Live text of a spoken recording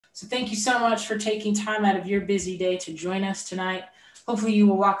So thank you so much for taking time out of your busy day to join us tonight. Hopefully you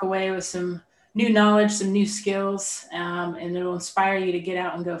will walk away with some new knowledge, some new skills, and it will inspire you to get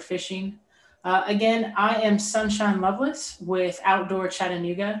out and go fishing. Again, I am Sunshine Lovelace with Outdoor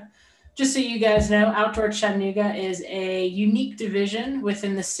Chattanooga. Just so you guys know, Outdoor Chattanooga is a unique division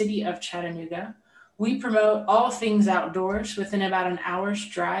within the city of Chattanooga. We promote all things outdoors within about an hour's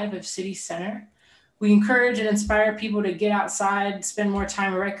drive of city center. We encourage and inspire people to get outside, spend more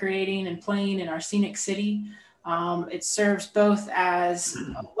time recreating and playing in our scenic city. It serves both as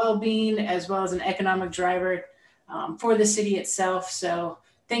a well-being as well as an economic driver for the city itself. So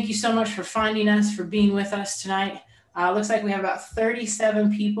thank you so much for finding us, for being with us tonight. Looks like we have about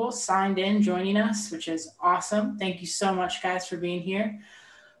 37 people signed in joining us, which is awesome. Thank you so much, guys, for being here.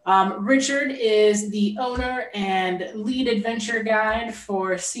 Richard is the owner and lead adventure guide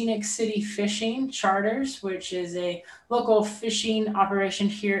for Scenic City Fishing Charters, which is a local fishing operation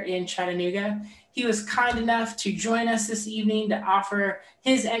here in Chattanooga. He was kind enough to join us this evening to offer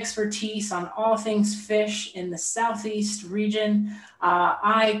his expertise on all things fish in the Southeast region.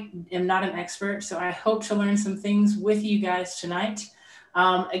 I am not an expert, so I hope to learn some things with you guys tonight.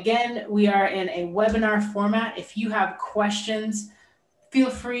 Again, we are in a webinar format. If you have questions, feel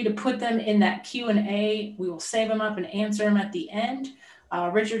free to put them in that Q&A. We will save them up and answer them at the end.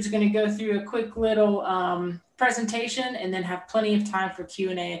 Richard's going to go through a quick little presentation and then have plenty of time for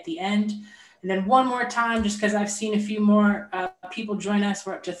Q&A at the end. And then one more time, just because I've seen a few more people join us,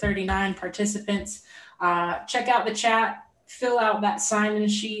 we're up to 39 participants. Check out the chat, fill out that sign-in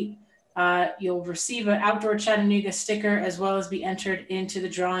sheet. You'll receive an Outdoor Chattanooga sticker as well as be entered into the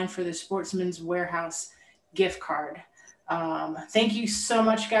drawing for the Sportsman's Warehouse gift card. Thank you so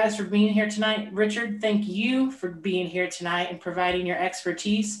much, guys, for being here tonight. Richard, thank you for being here tonight and providing your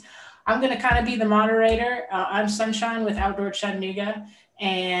expertise. I'm going to kind of be the moderator. I'm Sunshine with Outdoor Chattanooga,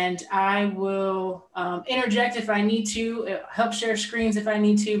 and I will interject if I need to, help share screens if I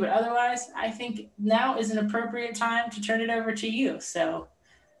need to, but otherwise, I think now is an appropriate time to turn it over to you. So,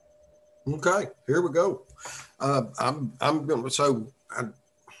 okay, here we go. I'm going to, so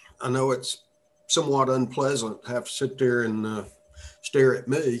I know it's somewhat unpleasant to have to sit there and stare at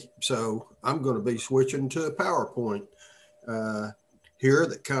me. So I'm going to be switching to a PowerPoint here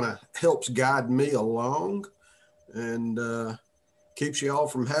that kind of helps guide me along and keeps you all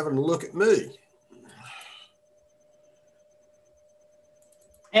from having to look at me.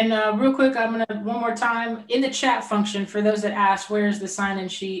 And real quick, I'm going to, one more time, in the chat function, for those that ask, where's the sign-in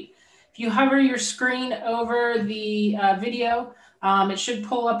sheet? If you hover your screen over the video, it should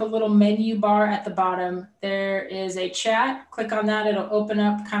pull up a little menu bar at the bottom. There is a chat. Click on that. It'll open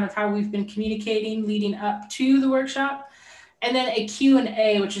up kind of how we've been communicating leading up to the workshop. And then a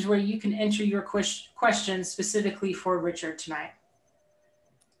Q&A, which is where you can enter your questions specifically for Richard tonight.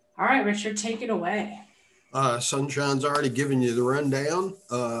 All right, Richard, take it away. Sunshine's already given you the rundown.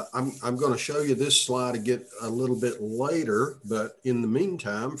 I'm going to show you this slide again a little bit later, but in the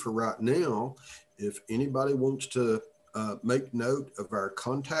meantime, for right now, if anybody wants to make note of our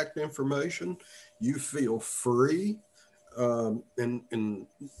contact information, you feel free. And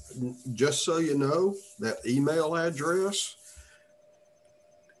just so you know, that email address,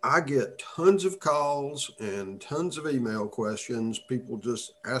 I get tons of calls and tons of email questions, people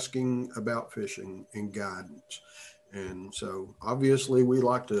just asking about fishing and guidance. And so obviously we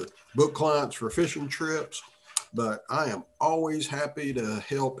like to book clients for fishing trips, but I am always happy to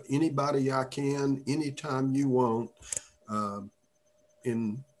help anybody I can, anytime you want,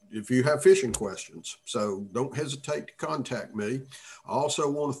 if you have fishing questions. So don't hesitate to contact me. I also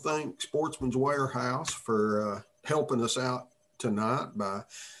want to thank Sportsman's Warehouse for helping us out tonight by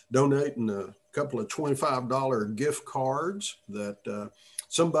donating a couple of $25 gift cards that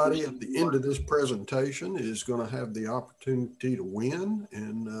somebody at the end of this presentation is going to have the opportunity to win.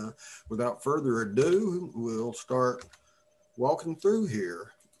 And without further ado, we'll start walking through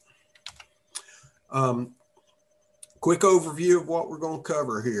here. Quick overview of what we're going to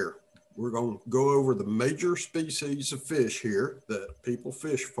cover here. We're going to go over the major species of fish here that people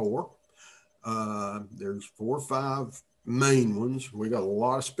fish for. There's 4 or 5 main ones. We got a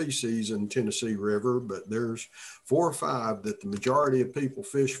lot of species in Tennessee River, but there's 4 or 5 that the majority of people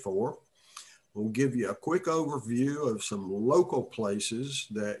fish for. We'll give you a quick overview of some local places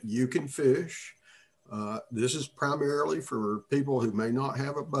that you can fish. This is primarily for people who may not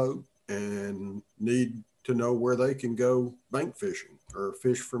have a boat and need to know where they can go bank fishing or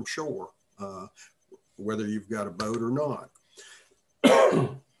fish from shore, whether you've got a boat or not.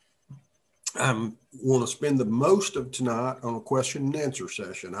 I want to spend the most of tonight on a question and answer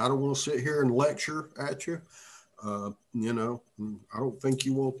session. I don't want to sit here and lecture at you. You know, I don't think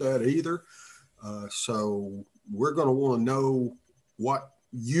you want that either. So we're going to want to know what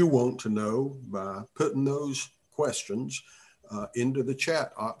you want to know by putting those questions into the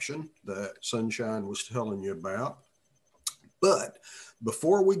chat option that Sunshine was telling you about. But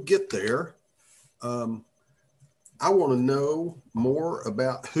before we get there, I want to know more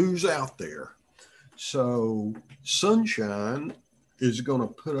about who's out there. So Sunshine is going to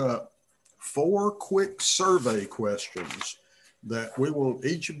put up 4 quick survey questions that we want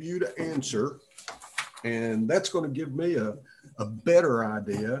each of you to answer. And that's going to give me a better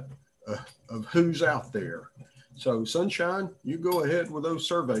idea of who's out there. So Sunshine, you go ahead with those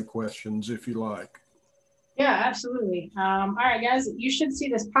survey questions if you like. Yeah, absolutely. All right, guys, you should see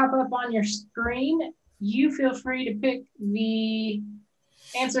this pop up on your screen. You feel free to pick the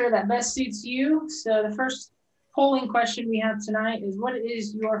answer that best suits you. So the first polling question we have tonight is, what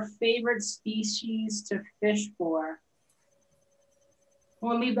is your favorite species to fish for?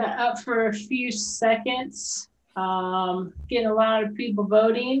 We'll leave that up for a few seconds. Getting a lot of people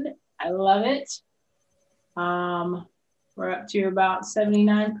voting. I love it. We're up to about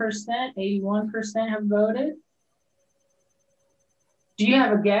 79%, 81% have voted. Do you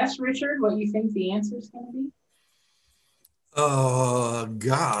have a guess, Richard, what you think the answer is going to be?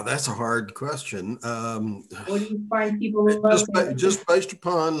 God, that's a hard question. What do you find people just based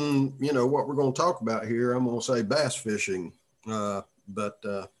upon, you know, what we're going to talk about here, I'm going to say bass fishing. But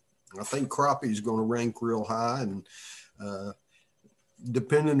I think crappie is going to rank real high, and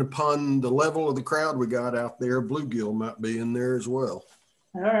depending upon the level of the crowd we got out there, bluegill might be in there as well.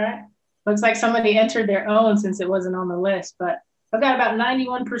 All right. Looks like somebody entered their own since it wasn't on the list, but I've got about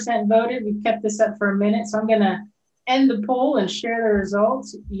 91% voted. We've kept this up for a minute, so I'm going to end the poll and share the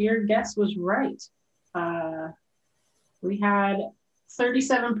results. Your guess was right. We had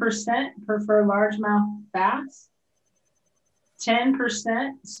 37% prefer largemouth bass,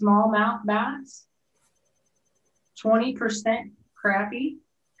 10% smallmouth bass, 20% crappie.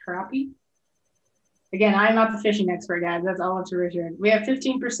 Again, I'm not the fishing expert, guys. That's all up to Richard. We have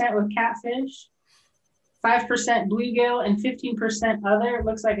 15% with catfish, 5% bluegill, and 15% other. It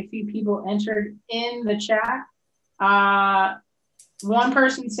looks like a few people entered in the chat. One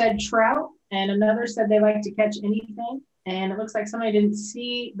person said trout, and another said they like to catch anything. And it looks like somebody didn't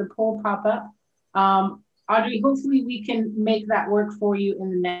see the poll pop up. Audrey, hopefully we can make that work for you in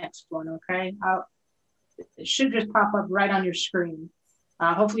the next one, okay? It should just pop up right on your screen.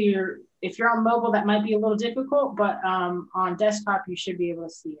 Hopefully if you're on mobile, that might be a little difficult, but on desktop, you should be able to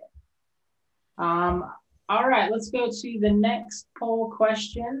see it. All right, let's go to the next poll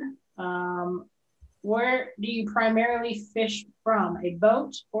question. Where do you primarily fish from, a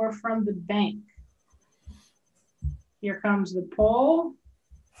boat or from the bank? Here comes the poll.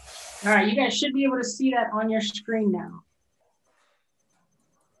 All right, you guys should be able to see that on your screen now.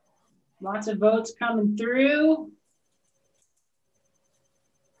 Lots of votes coming through.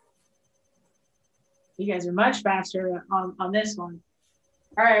 You guys are much faster on this one.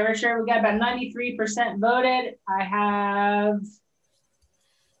 All right, Richard, we got about 93% voted. I have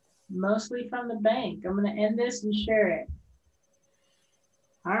mostly from the bank. I'm going to end this and share it.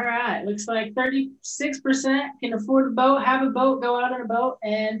 All right, looks like 36% can afford a boat, have a boat, go out on a boat,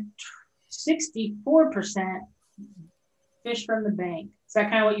 and 64% fish from the bank. Is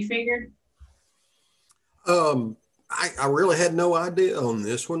that kind of what you figured? I really had no idea on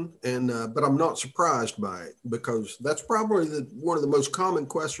this one, and but I'm not surprised by it, because that's probably one of the most common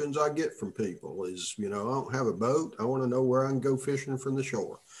questions I get from people is, you know, I don't have a boat. I want to know where I can go fishing from the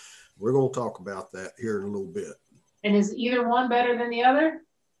shore. We're going to talk about that here in a little bit. And is either one better than the other?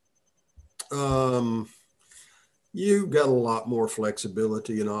 You got a lot more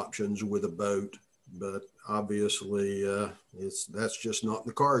flexibility and options with a boat, but obviously that's just not in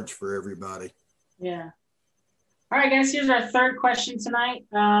the cards for everybody. Yeah. All right, guys, here's our third question tonight.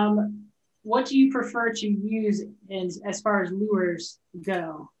 What do you prefer to use as far as lures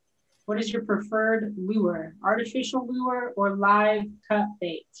go? What is your preferred lure? Artificial lure or live cut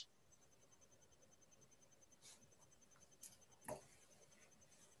bait?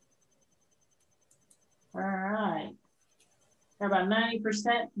 All right. Got about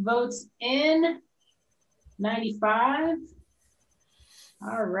 90% votes in, 95.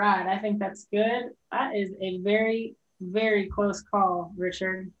 All right, I think that's good. That is a very, very close call,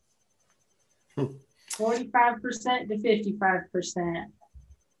 Richard. 45% to 55%.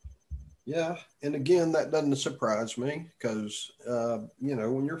 Yeah, and again, that doesn't surprise me because, you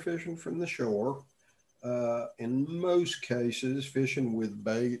know, when you're fishing from the shore, in most cases, fishing with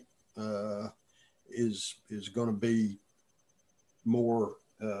bait is going to be more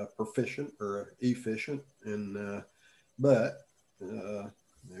proficient or efficient, and but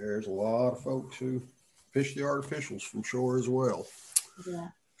there's a lot of folks who fish the artificials from shore as well. Yeah.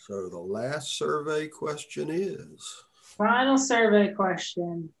 So the last survey question is. Final survey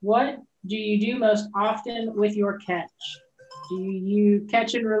question. What do you do most often with your catch? Do you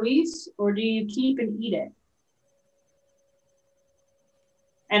catch and release, or do you keep and eat it?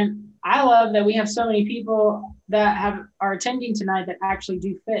 And I love that we have so many people that are attending tonight that actually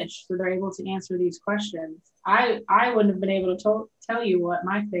do fish, so they're able to answer these questions. I wouldn't have been able to tell you what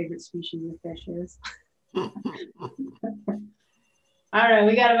my favorite species of fish is. All right,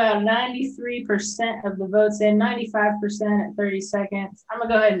 we got about 93% of the votes in, 95% at 30 seconds. I'm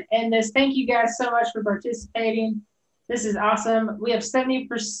gonna go ahead and end this. Thank you guys so much for participating. This is awesome. We have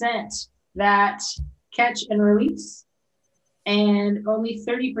 70% that catch and release, and only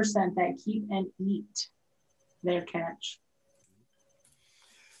 30% that keep and eat their catch.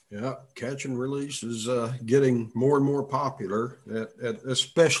 Yeah, catch and release is getting more and more popular,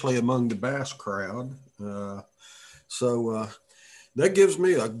 especially among the bass crowd. So that gives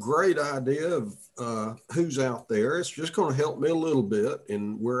me a great idea of who's out there. It's just going to help me a little bit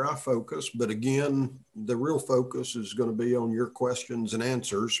in where I focus. But again, the real focus is going to be on your questions and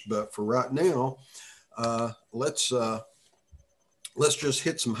answers. But for right now, let's just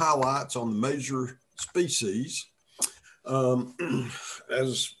hit some highlights on the major species.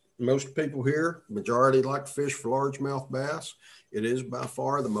 As most people here, majority like to fish for largemouth bass. It is by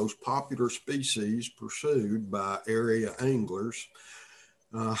far the most popular species pursued by area anglers.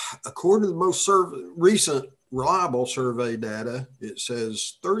 According to the most recent reliable survey data, it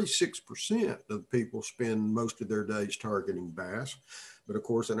says 36% of people spend most of their days targeting bass. But of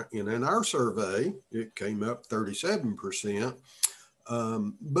course, in our survey, it came up 37%.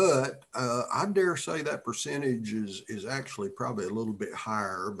 But I dare say that percentage is actually probably a little bit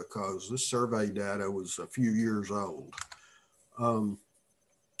higher because this survey data was a few years old.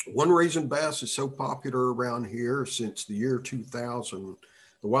 One reason bass is so popular around here, since the year 2000,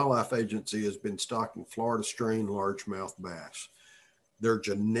 the Wildlife Agency has been stocking Florida strain largemouth bass. They're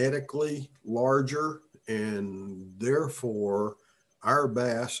genetically larger, and therefore our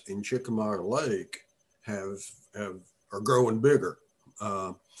bass in Chickamauga Lake are growing bigger.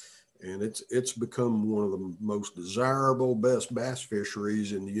 And it's become one of the most desirable, best bass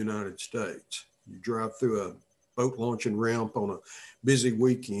fisheries in the United States. You drive through a boat launching ramp on a busy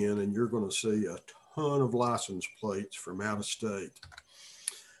weekend, and you're going to see a ton of license plates from out of state.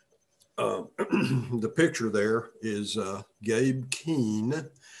 The picture there is Gabe Keene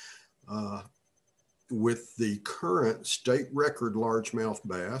with the current state record largemouth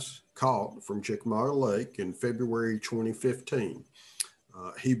bass caught from Chickamauga Lake in February 2015.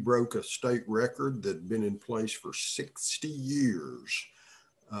 He broke a state record that had been in place for 60 years.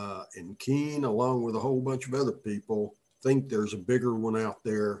 And Keene, along with a whole bunch of other people, think there's a bigger one out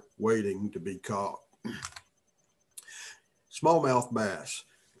there waiting to be caught. Smallmouth bass.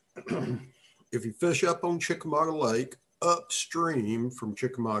 If you fish up on Chickamauga Lake, upstream from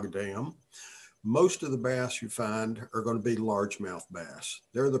Chickamauga Dam, most of the bass you find are going to be largemouth bass.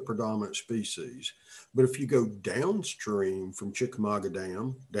 They're the predominant species. But if you go downstream from Chickamauga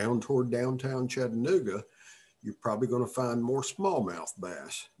Dam, down toward downtown Chattanooga, you're probably going to find more smallmouth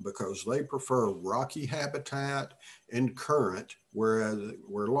bass because they prefer rocky habitat and current, where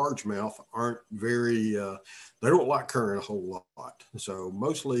largemouth aren't very, they don't like current a whole lot. So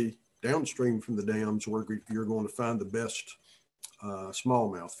mostly downstream from the dams where you're going to find the best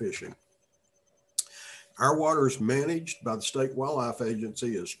smallmouth fishing. Our water is managed by the State Wildlife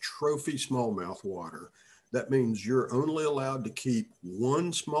Agency as trophy smallmouth water. That means you're only allowed to keep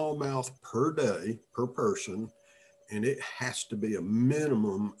one smallmouth per day per person, and it has to be a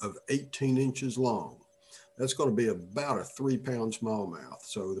minimum of 18 inches long. That's going to be about a 3-pound smallmouth.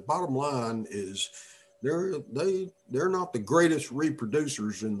 So the bottom line is they're not the greatest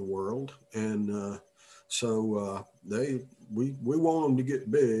reproducers in the world, and we want them to get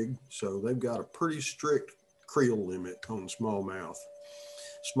big, so they've got a pretty strict creel limit on smallmouth.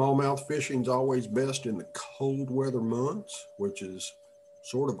 Smallmouth fishing is always best in the cold weather months, which is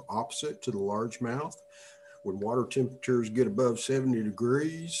sort of opposite to the largemouth. When water temperatures get above 70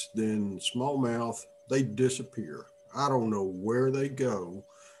 degrees, then smallmouth, they disappear. I don't know where they go,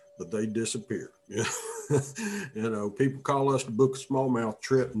 but they disappear. You know, people call us to book a smallmouth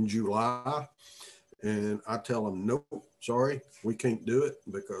trip in July, and I tell them, nope, sorry, we can't do it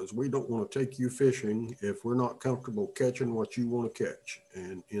because we don't want to take you fishing if we're not comfortable catching what you want to catch.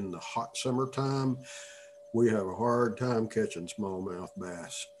 And in the hot summertime, we have a hard time catching smallmouth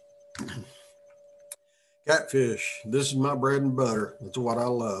bass. Catfish. This is my bread and butter. That's what I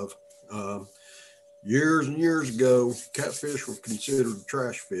love. Years and years ago, catfish were considered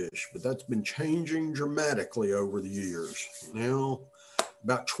trash fish, but that's been changing dramatically over the years. Now,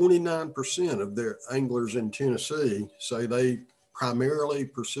 about 29% of their anglers in Tennessee say they primarily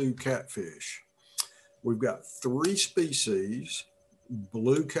pursue catfish. We've got three species: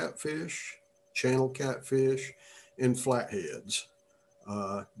 blue catfish, channel catfish, and flatheads.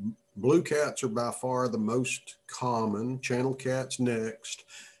 Uh, Blue cats are by far the most common, channel cats next,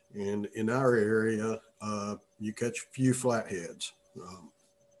 and in our area, you catch a few flatheads.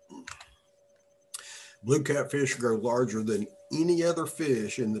 Blue catfish grow larger than any other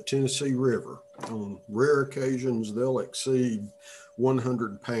fish in the Tennessee River. On rare occasions, they'll exceed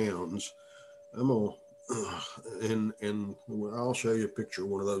 100 pounds. I'm gonna, and I'll show you a picture of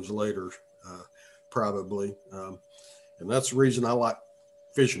one of those later, probably. And that's the reason I like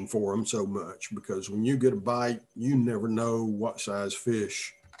fishing for them so much, because when you get a bite, you never know what size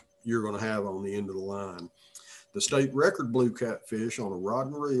fish you're going to have on the end of the line. The state record blue catfish on a rod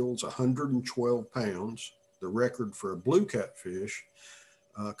and reel is 112 pounds. The record for a blue catfish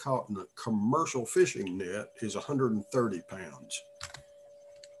caught in a commercial fishing net is 130 pounds.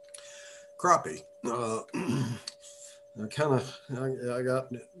 Crappie. I got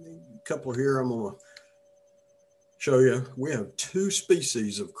a couple here I'm going to show you. We have two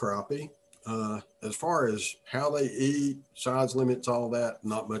species of crappie. As far as how they eat, size limits, all that,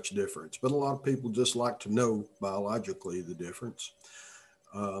 not much difference. But a lot of people just like to know biologically the difference.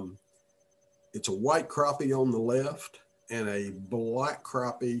 It's a white crappie on the left and a black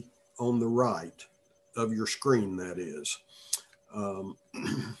crappie on the right of your screen, that is.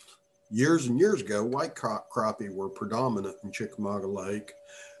 Years and years ago, white crappie were predominant in Chickamauga Lake.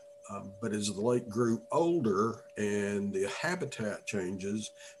 But as the lake grew older and the habitat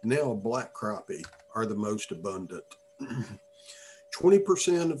changes, now black crappie are the most abundant.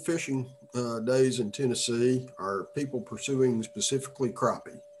 20% of fishing days in Tennessee are people pursuing specifically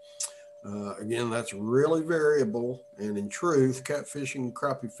crappie. Again, that's really variable, and in truth, catfishing and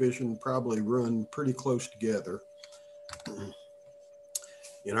crappie fishing probably run pretty close together.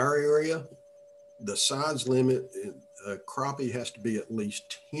 In our area, the size limit, crappie has to be at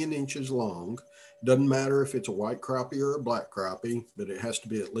least 10 inches long. Doesn't matter if it's a white crappie or a black crappie, but it has to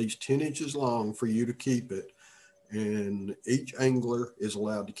be at least 10 inches long for you to keep it. And each angler is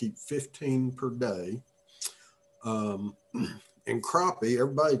allowed to keep 15 per day. And crappie,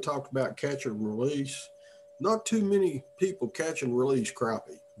 everybody talked about catch and release. Not too many people catch and release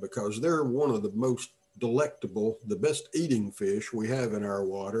crappie because they're one of the most delectable, the best eating fish we have in our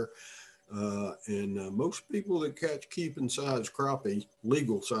water. Most people that catch keeping size crappie,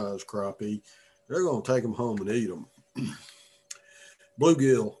 legal size crappie, they're going to take them home and eat them.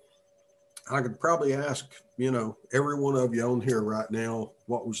 Bluegill. I could probably ask, every one of you on here right now,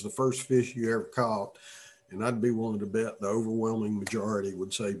 what was the first fish you ever caught? And I'd be willing to bet the overwhelming majority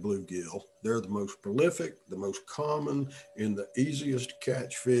would say bluegill. They're the most prolific, the most common, and the easiest to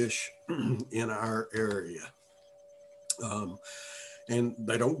catch fish in our area. And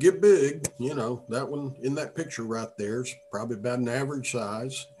they don't get big, that one in that picture right there is probably about an average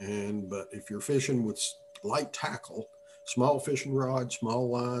size. But if you're fishing with light tackle, small fishing rods, small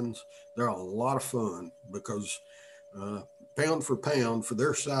lines, they're a lot of fun because pound for pound for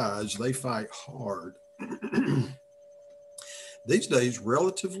their size, they fight hard. These days,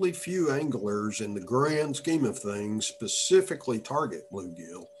 relatively few anglers in the grand scheme of things specifically target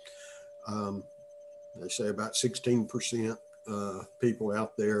bluegill. They say about 16% people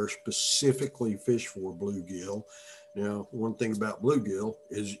out there specifically fish for bluegill. Now, one thing about bluegill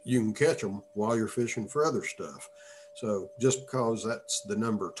is you can catch them while you're fishing for other stuff. So just because that's the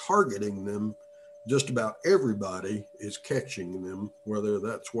number targeting them, just about everybody is catching them, whether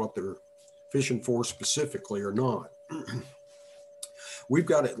that's what they're fishing for specifically or not. We've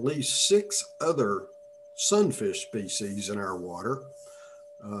got at least 6 other sunfish species in our water.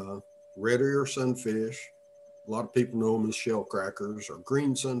 Red ear sunfish, a lot of people know them as shell crackers, or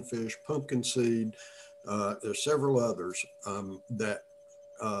green sunfish, pumpkin seed. There's several others that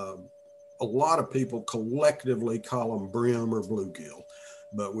a lot of people collectively call them brim or bluegill.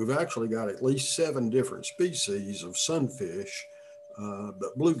 But we've actually got at least 7 different species of sunfish,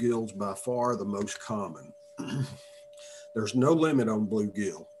 but bluegill's by far the most common. There's no limit on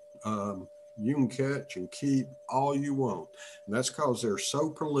bluegill. You can catch and keep all you want. And that's because they're so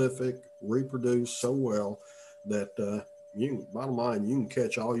prolific, reproduce so well that bottom line, you can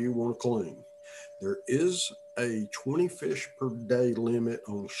catch all you want to clean. There is a 20 fish per day limit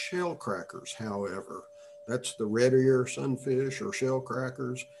on shell crackers, however. That's the red ear sunfish or shell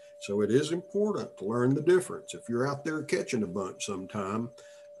crackers. So it is important to learn the difference. If you're out there catching a bunch sometime,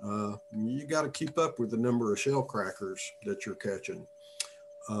 you got to keep up with the number of shell crackers that you're catching.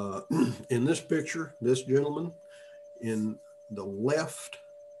 In this picture, this gentleman, in the left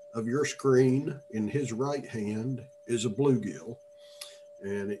of your screen, in his right hand is a bluegill.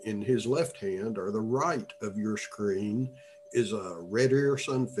 And in his left hand, or the right of your screen, is a red ear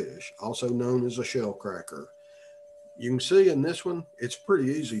sunfish, also known as a shell cracker. You can see in this one, it's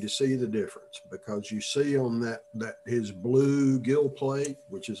pretty easy to see the difference because you see on that his blue gill plate,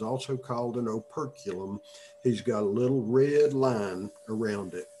 which is also called an operculum, he's got a little red line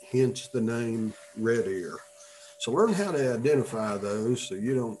around it, hence the name red ear. So learn how to identify those so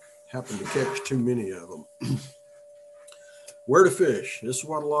you don't happen to catch too many of them. Where to fish? This is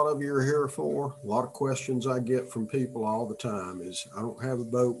what a lot of you are here for. A lot of questions I get from people all the time is, I don't have a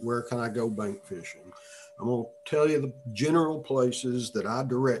boat, where can I go bank fishing? I'm going to tell you the general places that I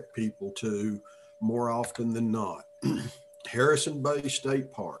direct people to more often than not. Harrison Bay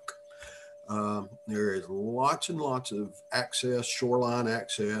State Park. There is lots and lots of access, shoreline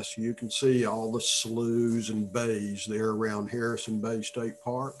access. You can see all the sloughs and bays there around Harrison Bay State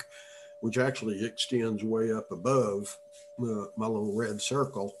Park, which actually extends way up above my little red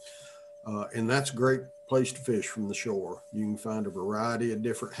circle. And that's a great place to fish from the shore. You can find a variety of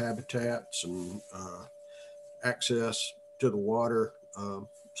different habitats and access to the water.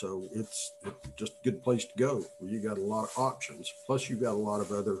 So it's just a good place to go. You got a lot of options. Plus you've got a lot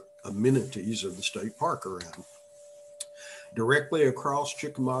of other amenities of the state park around. Directly across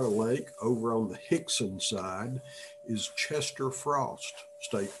Chickamauga Lake, over on the Hickson side, is Chester Frost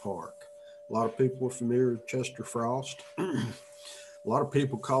State Park. A lot of people are familiar with Chester Frost. A lot of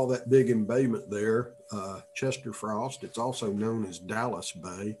people call that big embayment there Chester Frost. It's also known as Dallas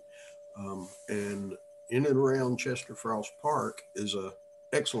Bay. And in and around Chester Frost Park is an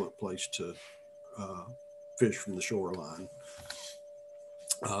excellent place to fish from the shoreline.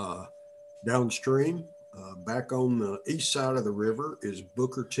 Downstream, back on the east side of the river, is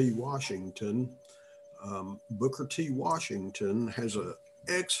Booker T. Washington. Booker T. Washington has an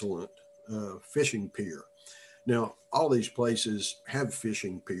excellent fishing pier. Now, all these places have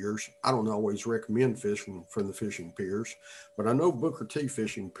fishing piers. I don't always recommend fishing from the fishing piers, but I know Booker T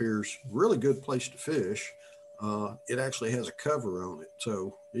fishing piers, really good place to fish. It actually has a cover on it.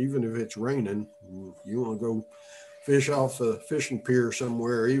 So even if it's raining, you want to go fish off a fishing pier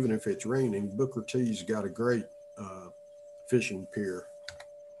somewhere, even if it's raining, Booker T's got a great fishing pier.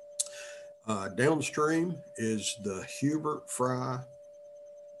 Downstream is the Hubert Fry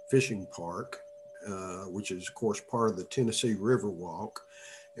Fishing Park, which is, of course, part of the Tennessee River Walk.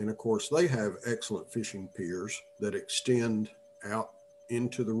 And, of course, they have excellent fishing piers that extend out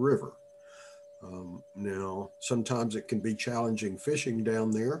into the river. Now, sometimes it can be challenging fishing down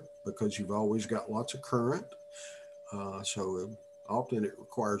there because you've always got lots of current. So often it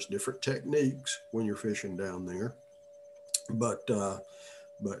requires different techniques when you're fishing down there. But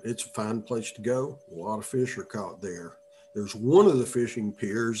it's a fine place to go. A lot of fish are caught there. There's one of the fishing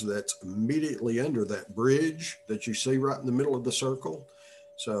piers that's immediately under that bridge that you see right in the middle of the circle.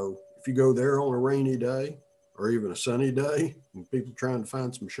 So if you go there on a rainy day or even a sunny day and people trying to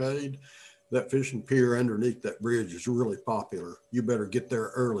find some shade, that fishing pier underneath that bridge is really popular. You better get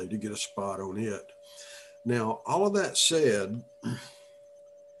there early to get a spot on it. Now, all of that said,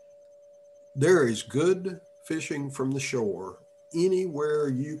 there is good fishing from the shore anywhere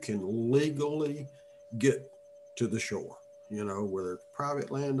you can legally get to the shore. You know, whether it's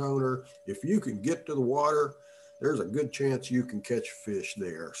private landowner, if you can get to the water, there's a good chance you can catch fish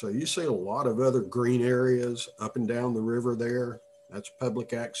there. So you see a lot of other green areas up and down the river there. That's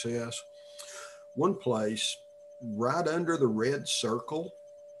public access. One place right under the red circle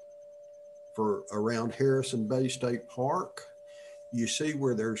for around Harrison Bay State Park, you see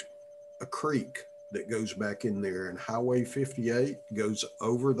where there's a creek that goes back in there, and Highway 58 goes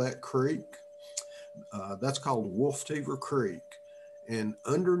over that creek. That's called Wolf-Teaver Creek. And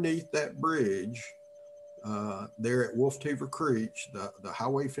underneath that bridge, there at Wolf-Teaver Creek, the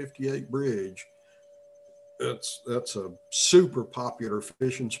Highway 58 bridge, that's a super popular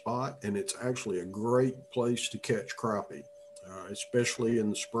fishing spot, and it's actually a great place to catch crappie, especially in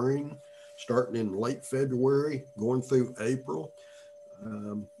the spring, starting in late February, going through April.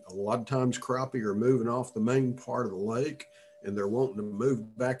 A lot of times crappie are moving off the main part of the lake, and they're wanting to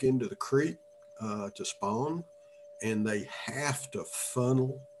move back into the creek to spawn, and they have to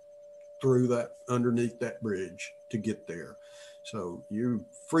funnel through that underneath that bridge to get there. So you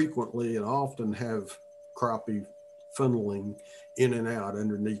frequently and often have crappie funneling in and out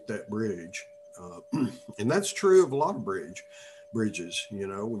underneath that bridge. And that's true of a lot of bridge. bridges. You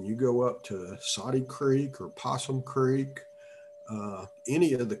know, when you go up to Soddy Creek or Possum Creek,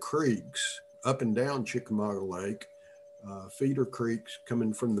 any of the creeks up and down Chickamauga Lake, feeder creeks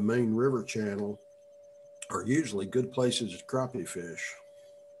coming from the main river channel are usually good places to crappie fish.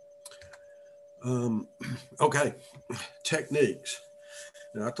 Okay, techniques.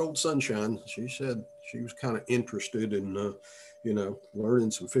 Now, I told Sunshine, she said she was kind of interested in, learning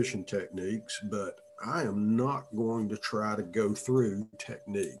some fishing techniques, but I am not going to try to go through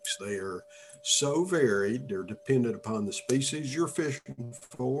techniques. They are so varied. They're dependent upon the species you're fishing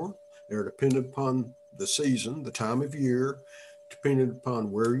for. They're dependent upon the season, the time of year, dependent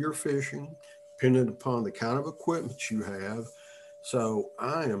upon where you're fishing, dependent upon the kind of equipment you have. So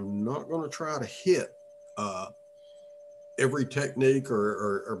I am not going to try to hit every technique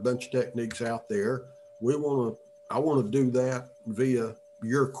or a bunch of techniques out there. I want to do that via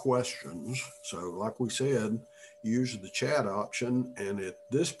your questions. So like we said, use the chat option. And at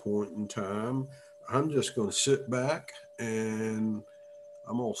this point in time, I'm just going to sit back and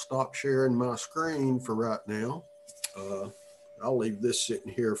I'm going to stop sharing my screen for right now. I'll leave this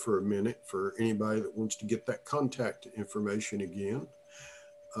sitting here for a minute for anybody that wants to get that contact information again.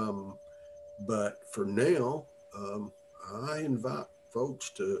 But for now, I invite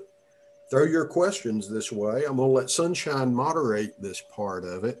folks to throw your questions this way. I'm going to let Sunshine moderate this part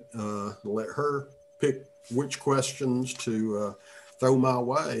of it. Let her pick which questions to throw my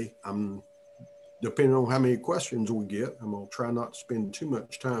way. Depending on how many questions we get, I'm going to try not to spend too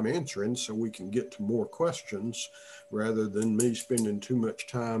much time answering so we can get to more questions rather than me spending too much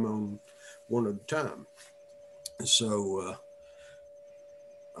time on one at a time. So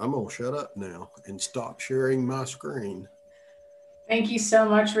I'm going to shut up now and stop sharing my screen. Thank you so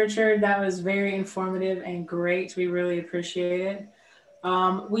much, Richard. That was very informative and great. We really appreciate it.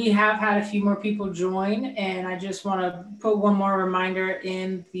 We have had a few more people join, and I just want to put one more reminder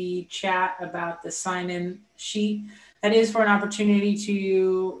in the chat about the sign-in sheet. That is for an opportunity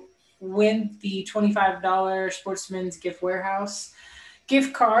to win the $25 Sportsman's Gift Warehouse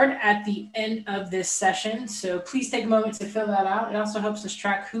gift card at the end of this session. So please take a moment to fill that out. It also helps us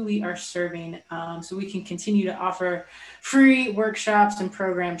track who we are serving, so we can continue to offer free workshops and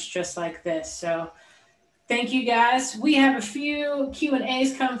programs just like this. So thank you guys. We have a few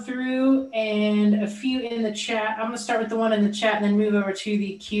Q&As come through and a few in the chat. I'm going to start with the one in the chat and then move over to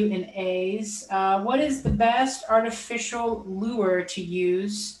the Q&As. What is the best artificial lure to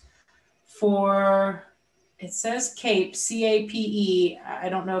use for, it says Cape, C-A-P-E. I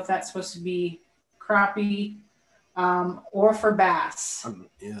don't know if that's supposed to be crappie or for bass.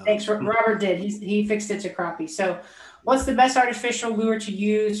 Yeah. Thanks, Robert did. He fixed it to crappie. So what's the best artificial lure to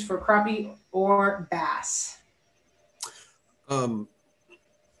use for crappie or bass? The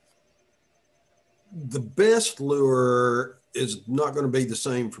best lure is not going to be the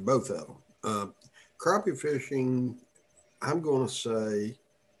same for both of them. Crappie fishing, I'm going to say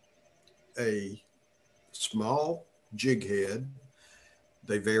a small jig head.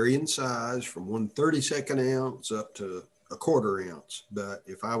 They vary in size from 1/32 ounce up to a 1/4 ounce. But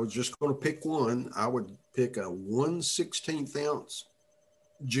if I was just going to pick one, I would pick a 1/16 ounce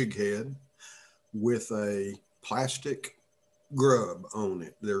jig head with a plastic grub on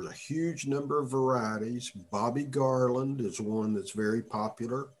it. There's a huge number of varieties. Bobby Garland is one that's very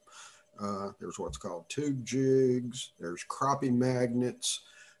popular. There's what's called tube jigs. There's crappie magnets.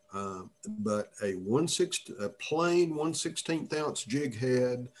 But a plain 1/16 ounce jig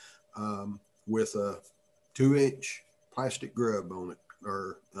head with a 2-inch plastic grub on it.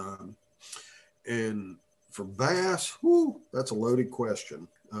 And for bass, that's a loaded question.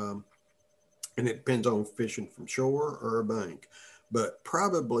 And it depends on fishing from shore or a bank. But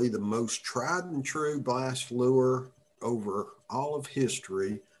probably the most tried and true bass lure over all of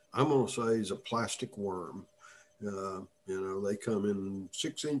history, I'm going to say, is a plastic worm. They come in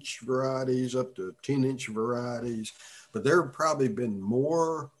 6-inch varieties up to 10-inch varieties, but there have probably been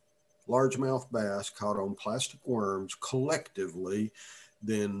more largemouth bass caught on plastic worms collectively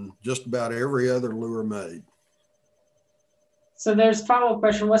than just about every other lure made. So there's a follow-up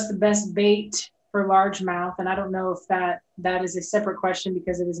question. What's the best bait for largemouth? And I don't know if that is a separate question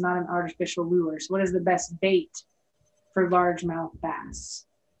because it is not an artificial lure. So what is the best bait for largemouth bass?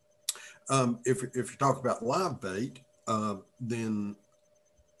 If you talk about live bait, then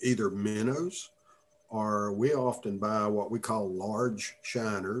either minnows, or we often buy what we call large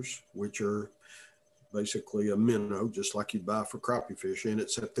shiners, which are basically a minnow, just like you'd buy for crappie fishing,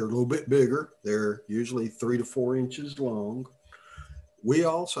 except they're a little bit bigger. They're usually 3 to 4 inches long. We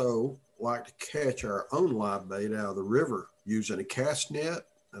also like to catch our own live bait out of the river using a cast net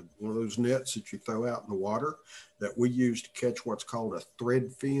one of those nets that you throw out in the water that we use to catch what's called a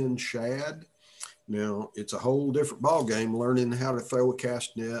thread fin shad. Now, it's a whole different ball game learning how to throw a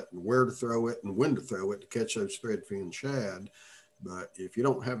cast net and where to throw it and when to throw it to catch those thread fin shad. But if you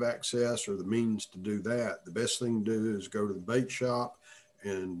don't have access or the means to do that, the best thing to do is go to the bait shop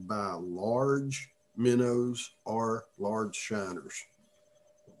and buy large minnows or large shiners.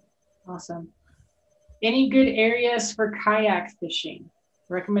 Awesome. Any good areas for kayak fishing?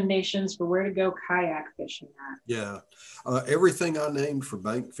 Recommendations for where to go kayak fishing at? Yeah. Everything I named for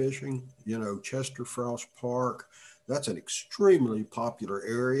bank fishing, you know, Chester Frost Park, that's an extremely popular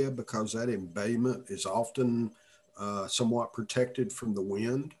area because that embayment is often somewhat protected from the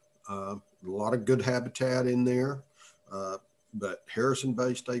wind. A lot of good habitat in there. But Harrison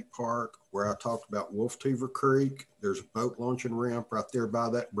Bay State Park, where I talked about Wolf Teaver Creek, there's a boat launching ramp right there by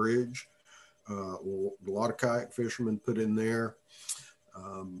that bridge. A lot of kayak fishermen put in there.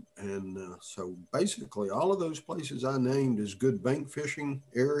 So basically all of those places I named as good bank fishing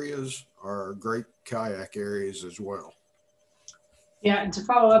areas are great kayak areas as well. Yeah, and to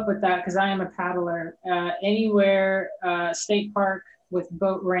follow up with that, because I am a paddler, anywhere state park with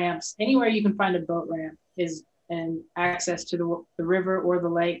boat ramps, anywhere you can find a boat ramp and access to the river or the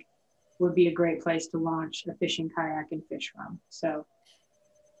lake would be a great place to launch a fishing kayak and fish from. So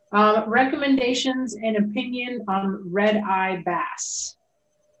recommendations and opinion on red-eye bass.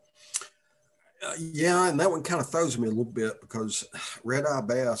 Yeah, and that one kind of throws me a little bit because red-eye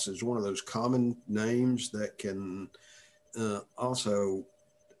bass is one of those common names that can also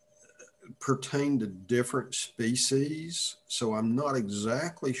pertain to different species. So I'm not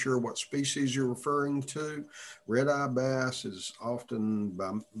exactly sure what species you're referring to. Red-eye bass is often,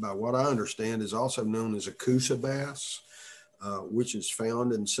 by what I understand, is also known as a coosa bass, which is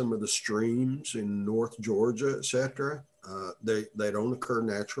found in some of the streams in North Georgia, etc. They don't occur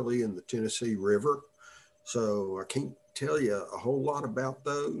naturally in the Tennessee River. So I can't tell you a whole lot about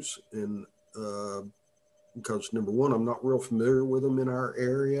those. And because number one, I'm not real familiar with them in our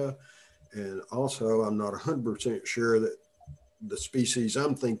area. And also I'm not 100% sure that the species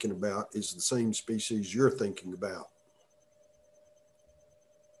I'm thinking about is the same species you're thinking about.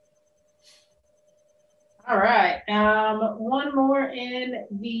 All right. One more in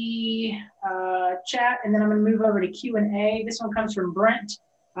the chat, and then I'm going to move over to Q&A. This one comes from Brent.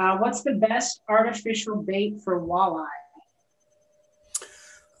 What's the best artificial bait for walleye?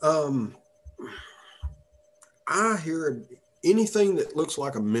 I hear anything that looks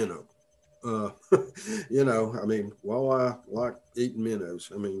like a minnow. You know, I mean, walleye like eating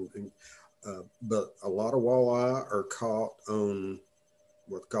minnows. I mean, but a lot of walleye are caught on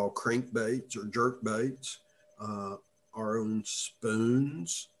what's called crankbaits or jerk baits, are on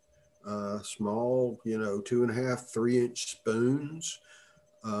spoons, small, you know, 2.5, 3-inch spoons.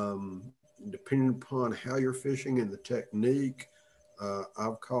 Depending upon how you're fishing and the technique,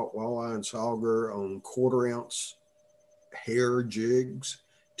 I've caught walleye and sauger on 1/4 ounce hair jigs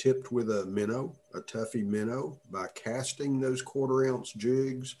tipped with a minnow, a tuffy minnow, by casting those 1/4 ounce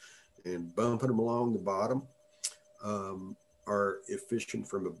jigs and bumping them along the bottom. Or if fishing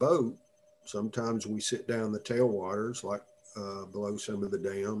from a boat, sometimes we sit down the tailwaters like below some of the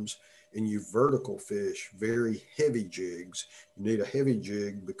dams and you vertical fish very heavy jigs. You need a heavy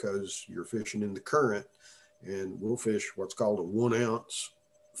jig because you're fishing in the current, and we'll fish what's called a 1-ounce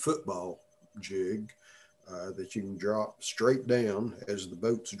football jig that you can drop straight down as the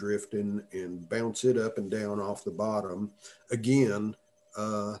boat's drifting and bounce it up and down off the bottom, again,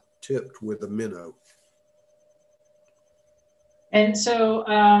 tipped with a minnow. And so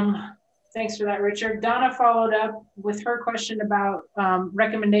thanks for that, Richard. Donna followed up with her question about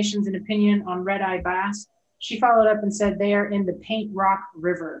recommendations and opinion on red-eye bass. She followed up and said they are in the Paint Rock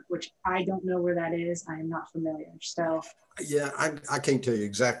River, which I don't know where that is. I am not familiar. So yeah, I can't tell you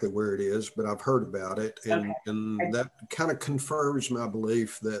exactly where it is, but I've heard about it. And, okay. and that kind of confirms my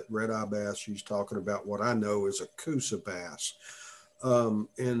belief that red-eye bass, she's talking about what I know is a coosa bass. And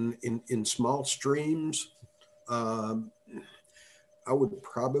in small streams, I would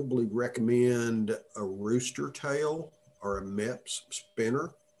probably recommend a rooster tail or a Mepps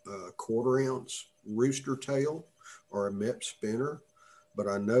spinner, a 1/4 ounce rooster tail or a Mepps spinner. But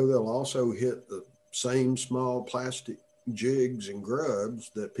I know they'll also hit the same small plastic jigs and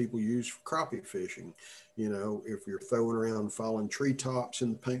grubs that people use for crappie fishing. You know, if you're throwing around fallen treetops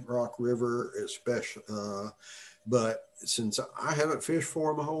in the Paint Rock River, especially. But since I haven't fished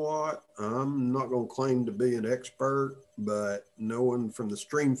for them a whole lot, I'm not going to claim to be an expert, but knowing from the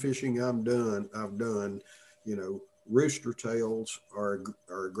stream fishing I've done, you know, rooster tails are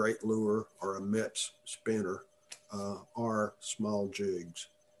a great lure, or a Mepps spinner, are small jigs.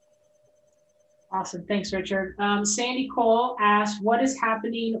 Awesome. Thanks, Richard. Sandy Cole asked, what is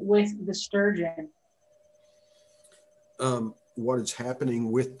happening with the sturgeon? What is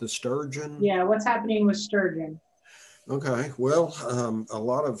happening with the sturgeon? Yeah, what's happening with sturgeon? Okay, well, a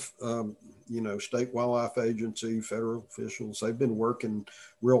lot of, state wildlife agency, federal officials, they've been working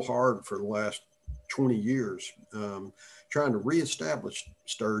real hard for the last 20 years, trying to reestablish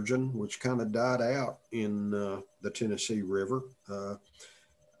sturgeon, which kind of died out in the Tennessee River,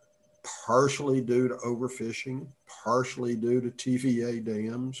 partially due to overfishing, partially due to TVA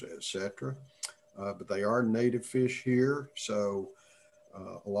dams, etc. But they are native fish here, so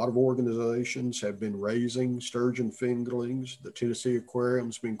a lot of organizations have been raising sturgeon fingerlings. The Tennessee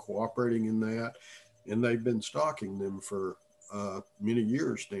Aquarium's been cooperating in that, and they've been stocking them for many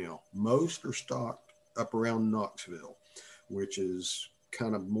years now. Most are stocked up around Knoxville, which is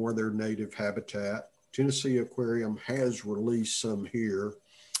kind of more their native habitat. Tennessee Aquarium has released some here.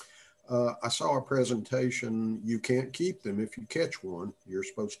 I saw a presentation. You can't keep them if you catch one. You're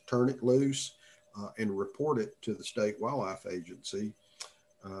supposed to turn it loose and report it to the state wildlife agency.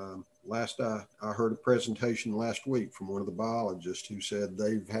 I heard a presentation last week from one of the biologists who said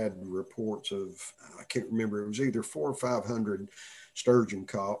they've had reports of, I can't remember, it was either 400 or 500 sturgeon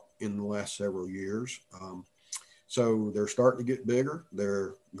caught in the last several years. So they're starting to get bigger,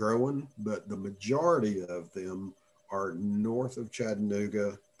 they're growing, but the majority of them are north of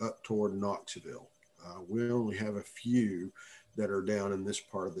Chattanooga up toward Knoxville. We only have a few that are down in this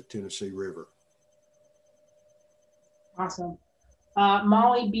part of the Tennessee River. Awesome.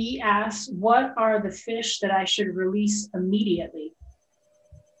 Molly B asks, what are the fish that I should release immediately?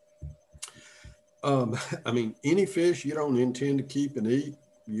 Any fish you don't intend to keep and eat,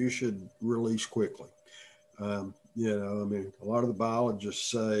 you should release quickly. A lot of the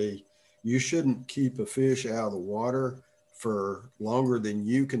biologists say you shouldn't keep a fish out of the water for longer than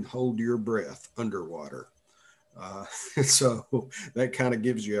you can hold your breath underwater. So that kind of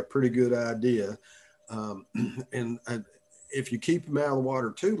gives you a pretty good idea. If you keep them out of the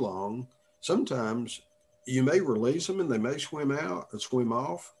water too long, sometimes you may release them and they may swim out and swim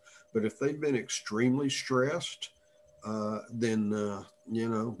off. But if they've been extremely stressed, then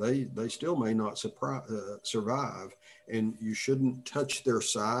they still may not survive. And you shouldn't touch their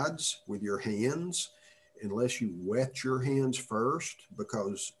sides with your hands unless you wet your hands first,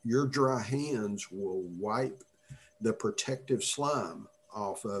 because your dry hands will wipe the protective slime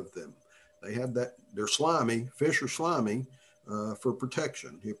off of them. They have that, they're slimy, fish are slimy for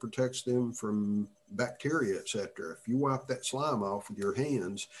protection. It protects them from bacteria, etc. If you wipe that slime off with your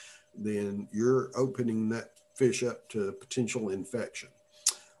hands, then you're opening that fish up to potential infection.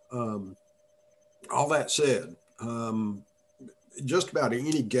 All that said, just about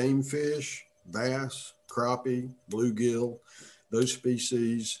any game fish, bass, crappie, bluegill, those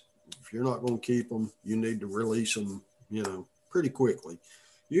species, if you're not going to keep them, you need to release them, pretty quickly.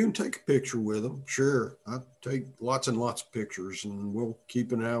 You can take a picture with them. Sure, I take lots and lots of pictures, and we'll keep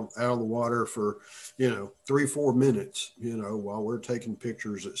them out of the water for, 3-4 minutes, while we're taking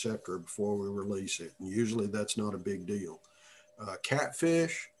pictures, etc., before we release it. And usually that's not a big deal.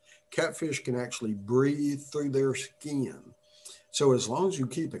 Catfish can actually breathe through their skin. So as long as you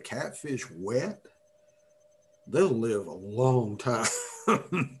keep a catfish wet, they'll live a long time.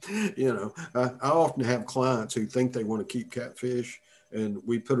 I often have clients who think they want to keep catfish, and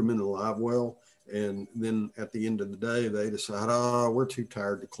we put them in the live well. And then at the end of the day, they decide, we're too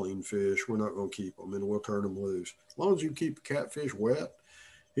tired to clean fish. We're not going to keep them, and we'll turn them loose. As long as you keep the catfish wet,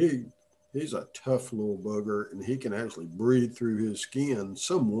 he's a tough little bugger, and he can actually breathe through his skin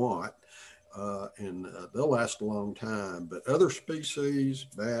somewhat, and they'll last a long time. But other species,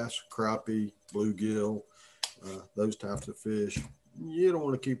 bass, crappie, bluegill, those types of fish, you don't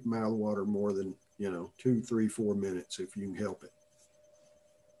want to keep them out of the water more than 2, 3, 4 minutes if you can help it.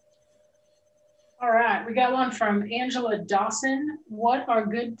 All right, we got one from Angela Dawson. What are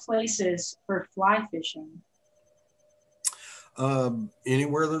good places for fly fishing?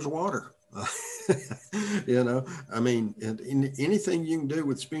 Anywhere there's water. Anything you can do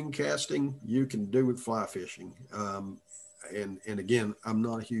with spin casting, you can do with fly fishing. And again, I'm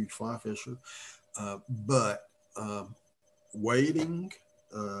not a huge fly fisher, but wading,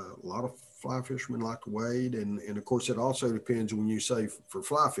 a lot of fly fishermen like to wade. And of course, it also depends when you say for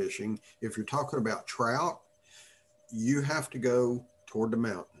fly fishing, if you're talking about trout, you have to go toward the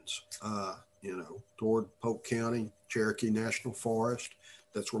mountains, toward Polk County, Cherokee National Forest.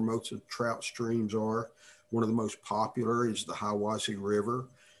 That's where most of the trout streams are. One of the most popular is the Hiwassee River.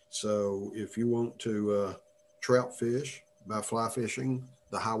 So if you want to trout fish by fly fishing,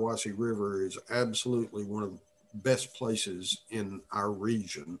 the Hiwassee River is absolutely one of the best places in our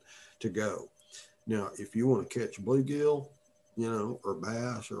region to go. Now, if you want to catch bluegill, or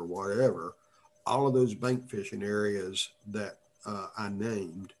bass or whatever, all of those bank fishing areas that I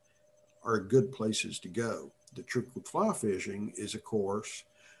named are good places to go. The trick with fly fishing is, of course,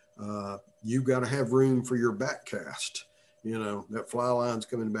 you've got to have room for your back cast. That fly line's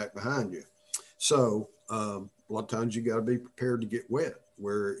coming back behind you. So a lot of times you got to be prepared to get wet,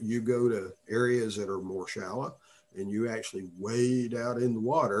 where you go to areas that are more shallow and you actually wade out in the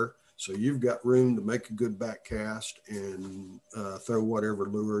water. So you've got room to make a good back cast and throw whatever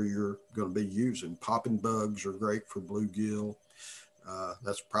lure you're going to be using. Popping bugs are great for bluegill.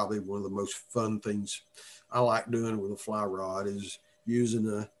 That's probably one of the most fun things I like doing with a fly rod, is using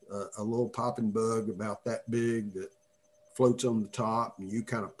a little popping bug about that big that floats on the top, and you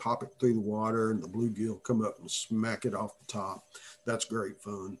kind of pop it through the water and the bluegill come up and smack it off the top. That's great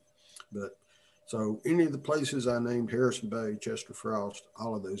fun. But so any of the places I named, Harrison Bay, Chester Frost,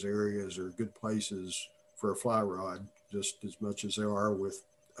 all of those areas are good places for a fly rod, just as much as there are with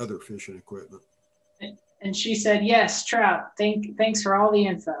other fishing equipment. And she said, yes, trout. Thanks for all the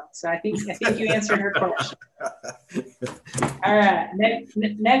info. So I think you answered her question. All right.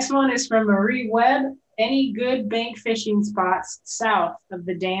 Next one is from Marie Webb. Any good bank fishing spots south of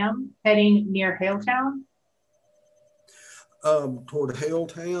the dam heading near Haletown? Toward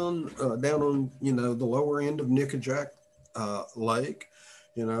Haletown, down on, the lower end of Nickajack Lake,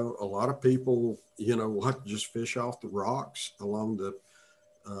 a lot of people, like to just fish off the rocks along the,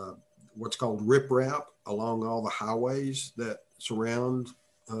 what's called riprap, along all the highways that surround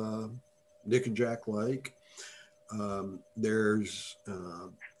Nickajack Lake. There's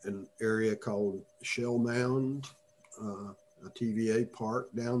an area called Shell Mound, a TVA park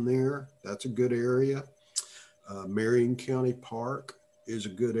down there. That's a good area. Marion County Park is a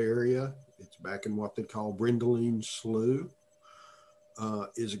good area. It's back in what they call Brindeline Slough,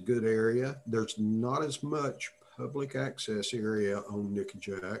 is a good area. There's not as much public access area on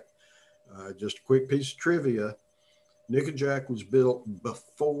Nickajack. Just a quick piece of trivia. Nickajack was built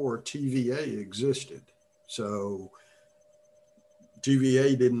before TVA existed. So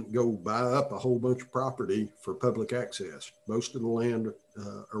TVA didn't go buy up a whole bunch of property for public access. Most of the land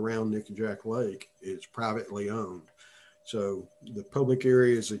around Nickajack Lake is privately owned. So the public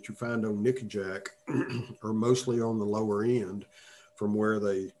areas that you find on Nickajack are mostly on the lower end, from where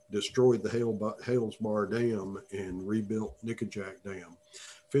they destroyed the Hales Bar Dam and rebuilt Nickajack Dam.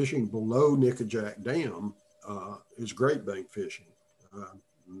 Fishing below Nickajack Dam is great bank fishing.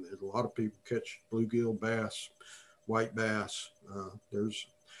 A lot of people catch bluegill, bass, white bass. There's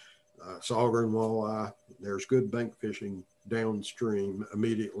sauger and walleye. There's good bank fishing downstream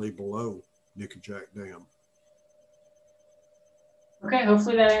immediately below Nickajack Dam. Okay,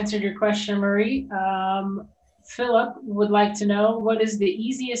 hopefully that answered your question, Marie. Philip would like to know, what is the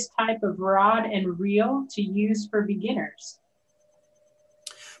easiest type of rod and reel to use for beginners?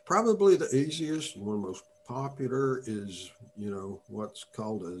 Probably the easiest, one of the most popular is, what's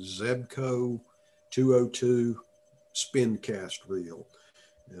called a Zebco 202 spin cast reel.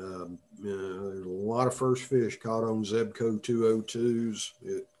 There's a lot of first fish caught on Zebco 202s.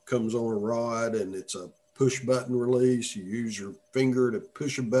 It comes on a rod and it's a push button release. You use your finger to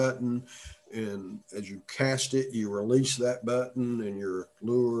push a button, and as you cast it, you release that button, and your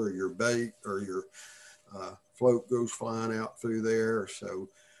lure or your bait or your float goes flying out through there. So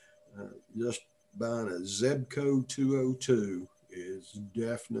just buying a Zebco 202 is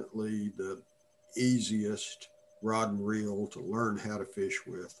definitely the easiest rod and reel to learn how to fish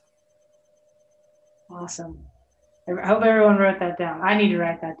with. Awesome. I hope everyone wrote that down. I need to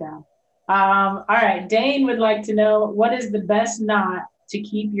write that down. All right. Dane would like to know, what is the best knot to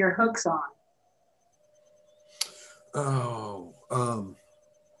keep your hooks on? Oh,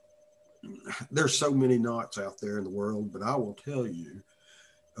 there's so many knots out there in the world, but I will tell you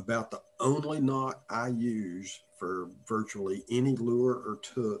about the only knot I use for virtually any lure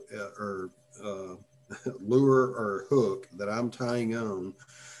or lure or hook that I'm tying on.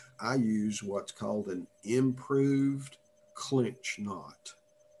 I use what's called an improved clinch knot,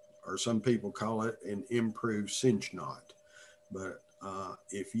 or some people call it an improved cinch knot. But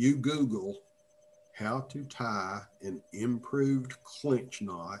if you Google how to tie an improved clinch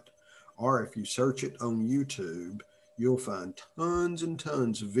knot, or if you search it on YouTube, you'll find tons and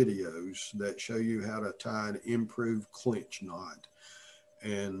tons of videos that show you how to tie an improved clinch knot.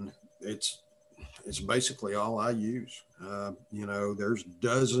 And it's basically all I use. There's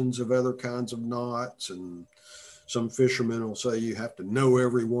dozens of other kinds of knots, and some fishermen will say you have to know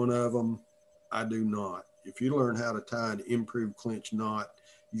every one of them. I do not. If you learn how to tie an improved clinch knot,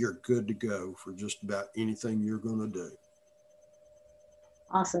 you're good to go for just about anything you're going to do.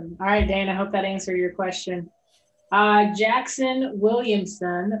 Awesome. All right, Dane, I hope that answered your question. Jackson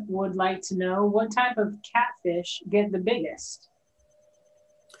Williamson would like to know what type of catfish get the biggest?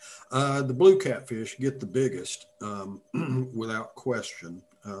 The blue catfish get the biggest, without question.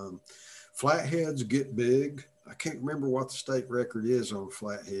 Flatheads get big. I can't remember what the state record is on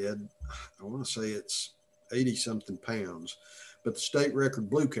flathead. I want to say it's 80 something pounds, but the state record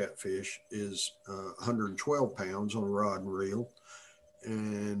blue catfish is 112 pounds on a rod and reel.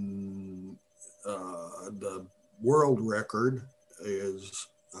 And the world record is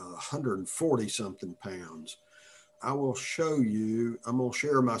 140 something pounds. I will show you, I'm going to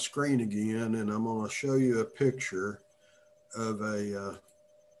share my screen again, and I'm going to show you a picture of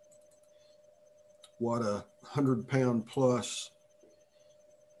what a 100-pound plus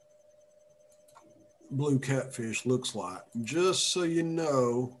blue catfish looks like, just so you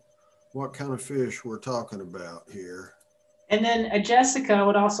know what kind of fish we're talking about here. And then Jessica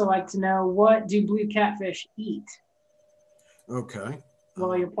would also like to know, what do blue catfish eat? Okay.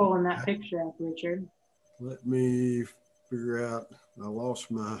 While you're pulling that picture up, Richard. Let me figure out, I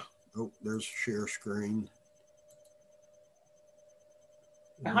lost my, oh, there's share screen.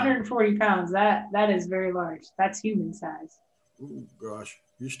 140 pounds, that is very large. That's human size. Oh gosh,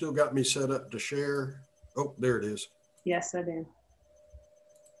 you still got me set up to share. Oh, there it is. Yes, I do.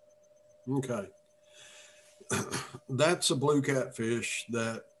 Okay. That's a blue catfish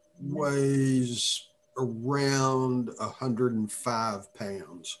that weighs around 105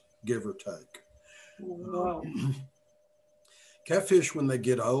 pounds, give or take. Whoa. Catfish, when they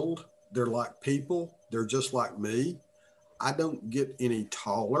get old, they're like people. They're just like me. I don't get any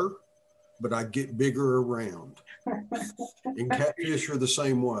taller, but I get bigger around. And catfish are the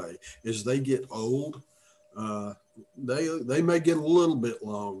same way. As they get old, they may get a little bit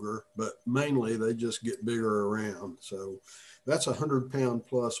longer, but mainly they just get bigger around. So that's 100-pound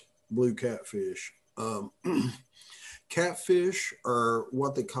plus blue catfish. Catfish are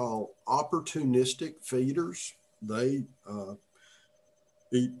what they call opportunistic feeders. They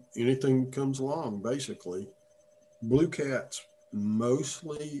eat anything that comes along, basically. Blue cats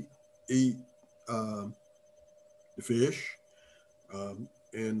mostly eat the fish,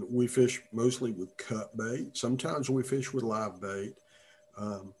 and we fish mostly with cut bait. Sometimes we fish with live bait,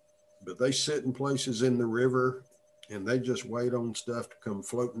 but they sit in places in the river and they just wait on stuff to come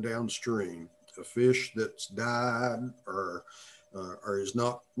floating downstream. A fish that's died or is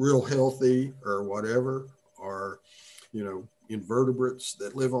not real healthy or whatever, or invertebrates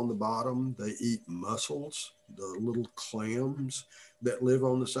that live on the bottom. They eat mussels, the little clams that live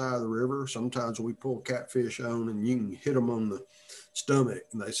on the side of the river. Sometimes we pull catfish on and you can hit them on the stomach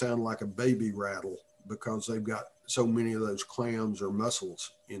and they sound like a baby rattle because they've got so many of those clams or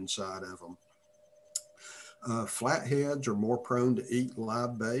mussels inside of them. Flatheads are more prone to eat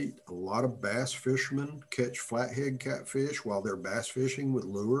live bait. A lot of bass fishermen catch flathead catfish while they're bass fishing with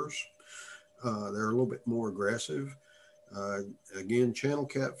lures. They're a little bit more aggressive. Again, channel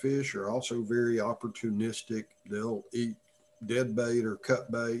catfish are also very opportunistic. They'll eat dead bait or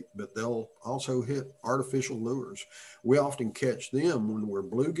cut bait, but they'll also hit artificial lures. We often catch them when we're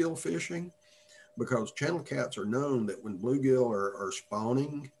bluegill fishing because channel cats are known that when bluegill are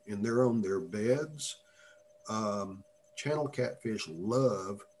spawning and they're on their beds, channel catfish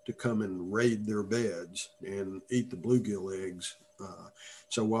love to come and raid their beds and eat the bluegill eggs.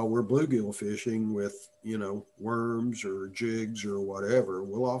 So while we're bluegill fishing with, worms or jigs or whatever,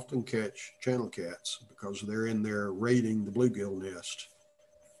 we'll often catch channel cats because they're in there raiding the bluegill nest.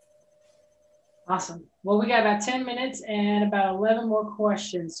 Awesome. Well, we got about 10 minutes and about 11 more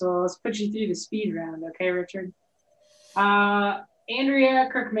questions. So let's put you through the speed round. Okay, Richard? Andrea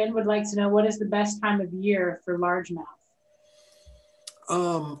Kirkman would like to know, what is the best time of year for largemouth?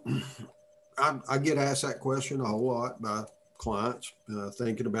 I get asked that question a whole lot by clients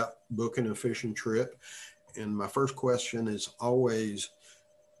thinking about booking a fishing trip. And my first question is always,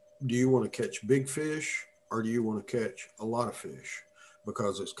 do you want to catch big fish or do you want to catch a lot of fish?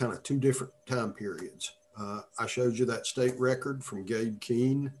 Because it's kind of two different time periods. I showed you that state record from Gabe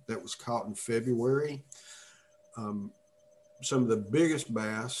Keene that was caught in February. Some of the biggest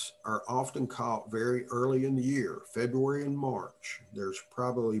bass are often caught very early in the year, February and March. There's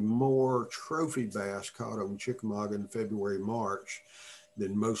probably more trophy bass caught on Chickamauga in February, March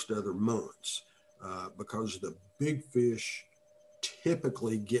than most other months because the big fish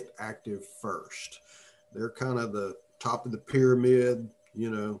typically get active first. They're kind of the top of the pyramid,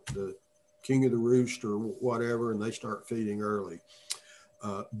 the king of the roost or whatever, and they start feeding early.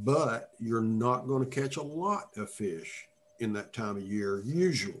 But you're not going to catch a lot of fish in that time of year,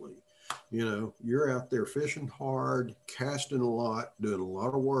 usually. You know, you're out there fishing hard, casting a lot, doing a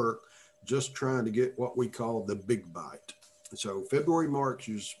lot of work, just trying to get what we call the big bite. So February, March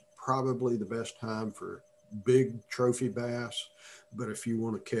is probably the best time for big trophy bass. But if you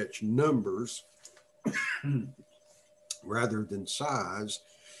want to catch numbers rather than size,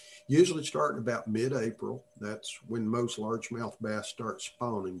 usually starting about mid-April. That's when most largemouth bass start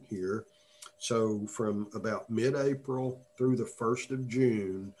spawning here. So from about mid-April through the 1st of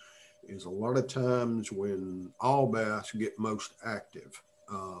June is a lot of times when all bass get most active.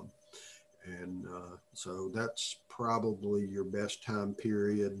 So that's probably your best time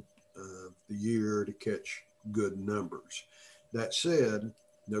period of the year to catch good numbers. That said,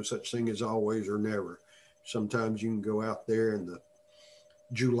 no such thing as always or never. Sometimes you can go out there in the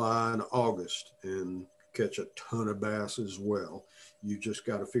July and August and catch a ton of bass as well. You just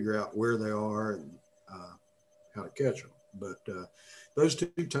got to figure out where they are and how to catch them. But those two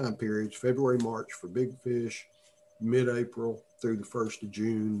time periods, February, March for big fish, mid-April through the 1st of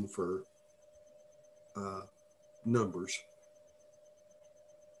June for numbers.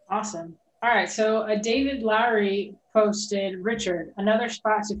 Awesome. All right. So David Lowry posted, Richard, another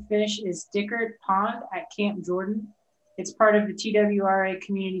spot to fish is Dickert Pond at Camp Jordan. It's part of the TWRA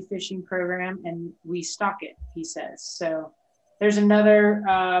community fishing program and we stock it, he says. So there's another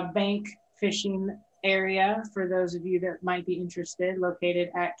bank fishing area for those of you that might be interested,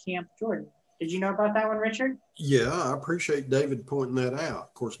 located at Camp Jordan. Did you know about that one, Richard? Yeah, I appreciate David pointing that out.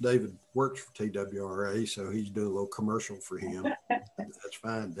 Of course, David works for TWRA, so he's doing a little commercial for him. That's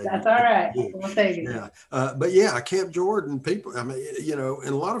fine, David. That's all right. We'll take it. Yeah. But yeah, Camp Jordan, people, I mean, you know,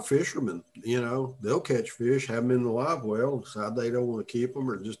 and a lot of fishermen, you know, they'll catch fish, have them in the live well, decide they don't want to keep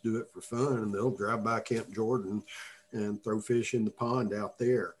them or just do it for fun, and they'll drive by Camp Jordan and throw fish in the pond out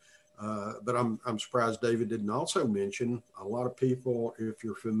there. But I'm surprised David didn't also mention a lot of people, if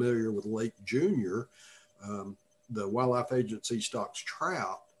you're familiar with Lake Junior, the wildlife agency stocks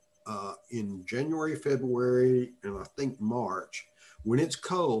trout in January, February, and I think March. When it's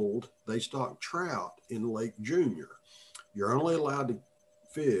cold, they stock trout in Lake Junior. You're only allowed to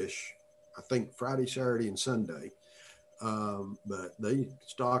fish, I think, Friday, Saturday, and Sunday. But they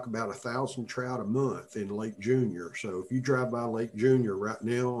stock about 1,000 trout a month in Lake Junior. So if you drive by Lake Junior right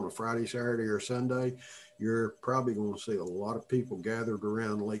now on a Friday, Saturday, or Sunday, you're probably going to see a lot of people gathered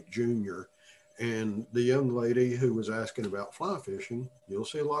around Lake Junior. And the young lady who was asking about fly fishing, you'll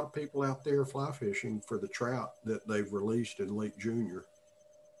see a lot of people out there fly fishing for the trout that they've released in Lake Junior.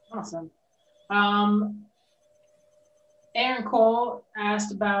 Awesome. Aaron Cole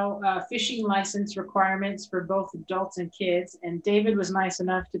asked about fishing license requirements for both adults and kids, and David was nice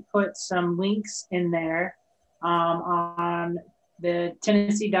enough to put some links in there on the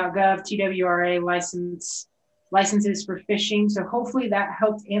Tennessee.gov TWRA licenses for fishing. So hopefully that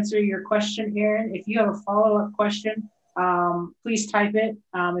helped answer your question, Aaron. If you have a follow-up question, please type it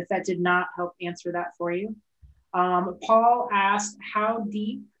if that did not help answer that for you. Paul asked, how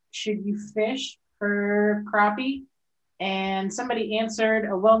deep should you fish for crappie? And somebody answered,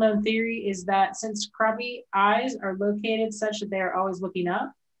 a well-known theory is that since crappie eyes are located such that they are always looking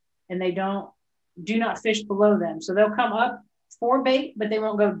up and they do not fish below them. So they'll come up for bait, but they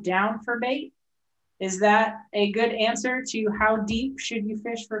won't go down for bait. Is that a good answer to how deep should you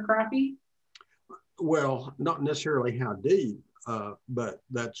fish for crappie? Well, not necessarily how deep, but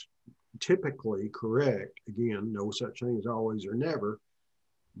that's typically correct. Again, no such thing as always or never.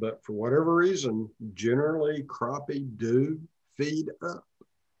 But for whatever reason, generally crappie do feed up.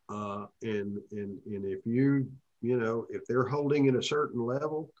 And if you know, if they're holding at a certain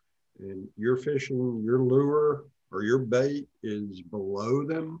level and you're fishing, your lure or your bait is below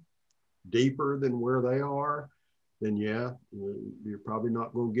them, deeper than where they are, then yeah, you're probably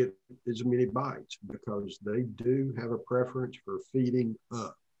not going to get as many bites because they do have a preference for feeding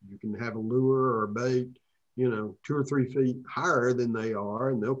up. You can have a lure or a bait, you know, 2 or 3 feet higher than they are,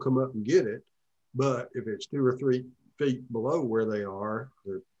 and they'll come up and get it. But if it's 2 or 3 feet below where they are,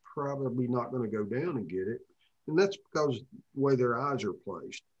 they're probably not going to go down and get it. And that's because the way their eyes are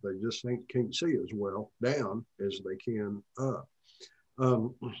placed. They just can't see as well down as they can up.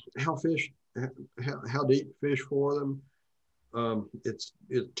 How deep fish for them? It's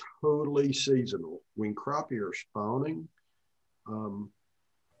totally seasonal. When crappie are spawning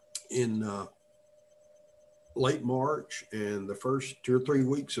in late March and the first 2 or 3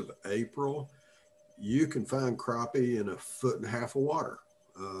 weeks of April, you can find crappie in 1.5 foot of water.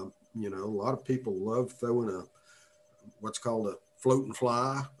 You know, a lot of people love throwing what's called a float and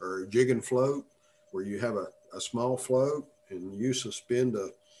fly or a jig and float, where you have a small float and you suspend a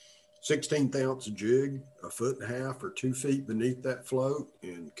 16th ounce jig, 1.5 or 2 feet beneath that float,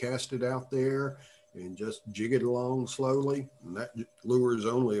 and cast it out there and just jig it along slowly. And that lure is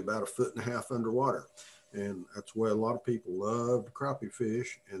only about 1.5 feet underwater. And that's why a lot of people love crappie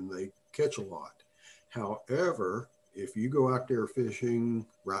fish, and they catch a lot. However, if you go out there fishing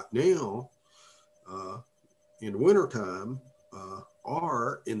right now, in wintertime,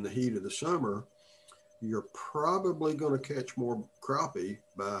 or in the heat of the summer, you're probably going to catch more crappie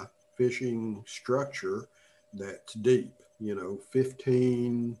by fishing structure that's deep,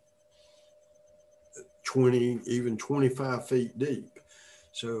 15, 20, even 25 feet deep.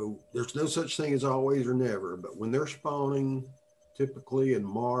 So there's no such thing as always or never, but when they're spawning, typically in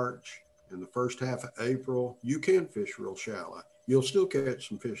March and the first half of April, you can fish real shallow. You'll still catch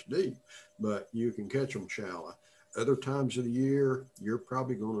some fish deep, but you can catch them shallow. Other times of the year, you're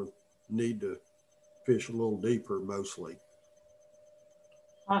probably going to need to fish a little deeper mostly.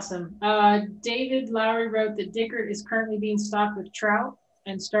 Awesome. David Lowry wrote that Dickert is currently being stocked with trout,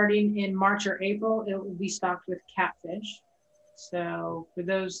 and starting in March or April, it will be stocked with catfish. So for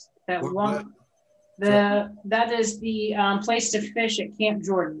those that want, that is the place to fish at Camp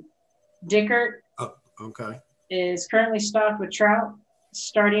Jordan. Dickert is currently stocked with trout.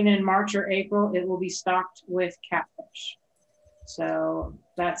 Starting in March or April, it will be stocked with catfish. So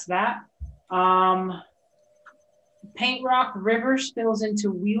that's that. Paint Rock River spills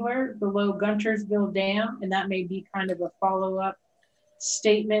into Wheeler below Guntersville Dam, and that may be kind of a follow-up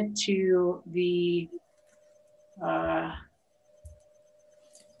statement to the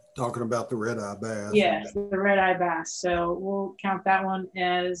talking about the red-eye bass. Yes, the red-eye bass. So we'll count that one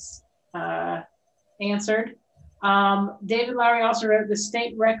as answered. David Lowry also wrote the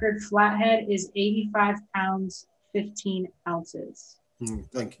state record flathead is 85 pounds, 15 ounces.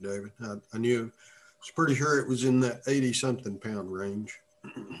 Thank you, David. I knew, I was pretty sure it was in that 80-something pound range.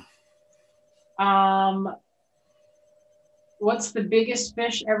 What's the biggest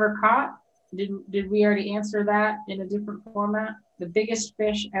fish ever caught? Did we already answer that in a different format? The biggest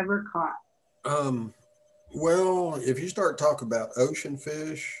fish ever caught. Well, if you start talking about ocean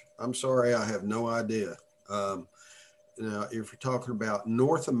fish, I'm sorry, I have no idea. Now, if you're talking about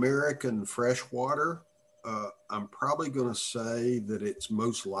North American freshwater, I'm probably going to say that it's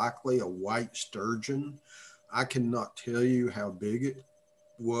most likely a white sturgeon. I cannot tell you how big it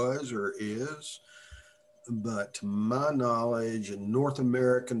was or is, but to my knowledge, in North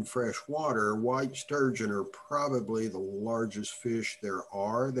American freshwater, white sturgeon are probably the largest fish there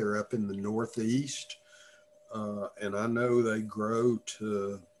are. They're up in the Northeast, and I know they grow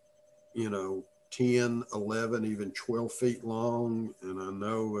to, 10, 11, even 12 feet long, and I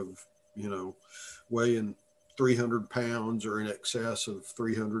know of, weighing 300 pounds or in excess of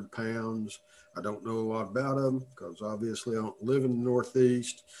 300 pounds. I don't know a lot about them because obviously I don't live in the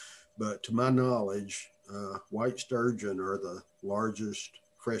Northeast, but to my knowledge, white sturgeon are the largest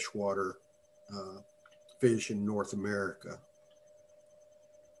freshwater fish in North America.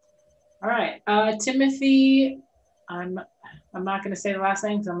 All right, Timothy, I'm not going to say the last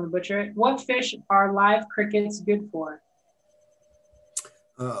name because I'm going to butcher it. What fish are live crickets good for?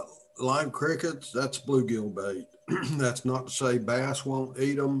 Live crickets, that's bluegill bait. That's not to say bass won't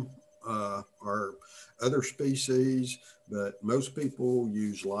eat them or other species, but most people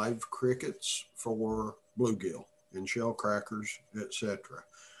use live crickets for bluegill and shell crackers, etc.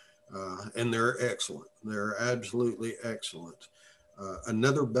 And they're excellent. They're absolutely excellent.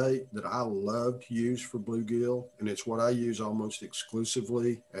 Another bait that I love to use for bluegill, and it's what I use almost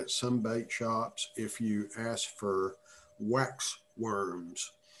exclusively at some bait shops, if you ask for wax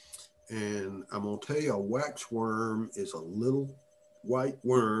worms. And I'm going to tell you, a wax worm is a little white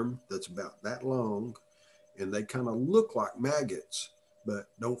worm that's about that long, and they kind of look like maggots, but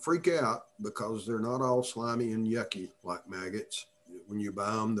don't freak out because they're not all slimy and yucky like maggots. When you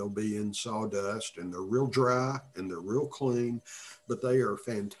buy them, they'll be in sawdust, and they're real dry and they're real clean, but they are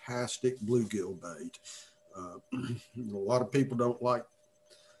fantastic bluegill bait. A lot of people don't like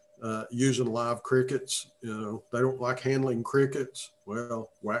using live crickets. They don't like handling crickets. Well,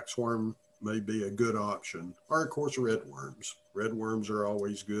 waxworm may be a good option. Or, of course, red worms. Red worms are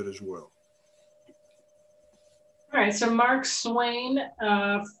always good as well. All right, so Mark Swain,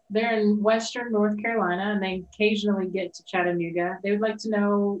 they're in Western North Carolina, and they occasionally get to Chattanooga. They would like to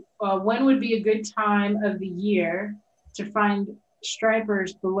know when would be a good time of the year to find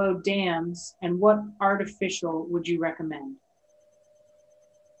stripers below dams, and what artificial would you recommend?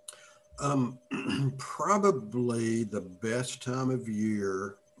 Probably the best time of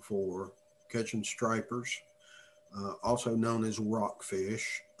year for catching stripers, also known as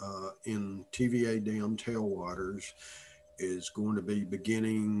rockfish, in TVA dam tailwaters, is going to be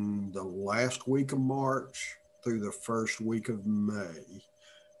beginning the last week of March through the first week of May.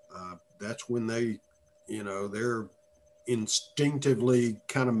 That's when they're instinctively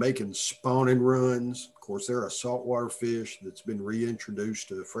kind of making spawning runs. Of course, they're a saltwater fish that's been reintroduced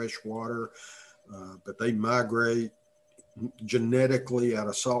to the freshwater, but they migrate genetically out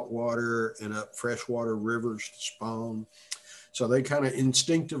of saltwater and up freshwater rivers to spawn. So they kind of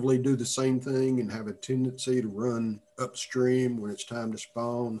instinctively do the same thing and have a tendency to run upstream when it's time to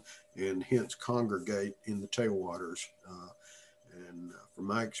spawn, and hence congregate in the tailwaters. And from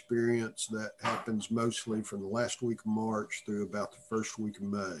my experience, that happens mostly from the last week of March through about the first week of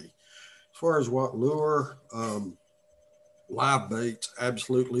May. As far as what lure, live bait's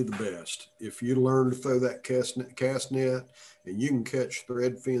absolutely the best. If you learn to throw that cast net and you can catch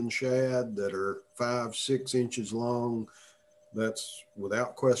threadfin shad that are 5-6 inches long, that's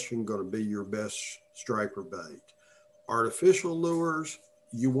without question going to be your best striper bait. Artificial lures,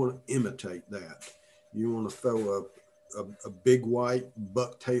 you want to imitate that. You want to throw a big white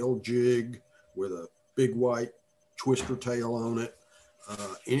bucktail jig with a big white twister tail on it.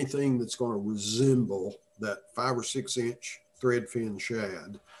 Anything that's going to resemble that 5 or 6 inch threadfin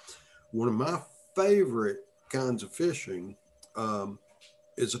shad. One of my favorite kinds of fishing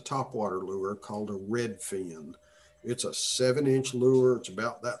is a topwater lure called a redfin. It's a 7-inch lure. It's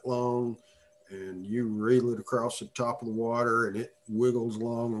about that long, and you reel it across the top of the water, and it wiggles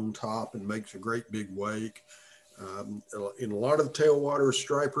along on top and makes a great big wake. In a lot of the tailwater,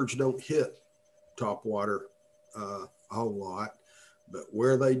 stripers don't hit topwater a whole lot, but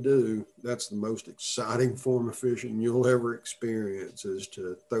where they do, that's the most exciting form of fishing you'll ever experience, is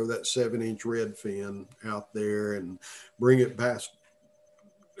to throw that 7-inch redfin out there and bring it past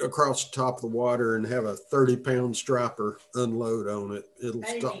across the top of the water and have a 30-pound striper unload on it.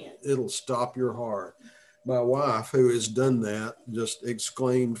 It'll stop your heart. My wife, who has done that, just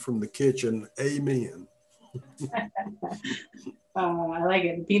exclaimed from the kitchen, "Amen." I like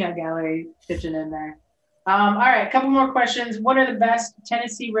it. The peanut gallery pitching in there. All right, a couple more questions. What are the best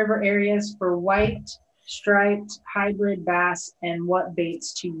Tennessee River areas for white, striped, hybrid bass, and what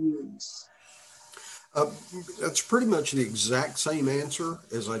baits to use? That's pretty much the exact same answer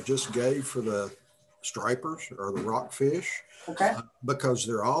as I just gave for the stripers or the rockfish. Okay. Because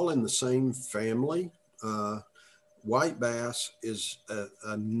they're all in the same family. White bass is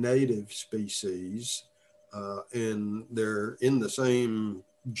a native species, and they're in the same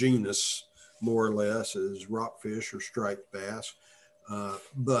genus, more or less, as rockfish or striped bass.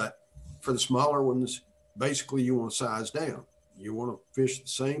 But for the smaller ones, basically you want to size down. You want to fish the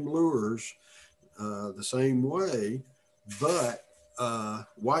same lures the same way, but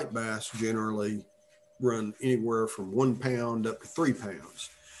white bass generally run anywhere from 1 pound up to 3 pounds.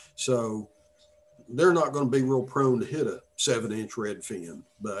 So they're not going to be real prone to hit a 7-inch redfin.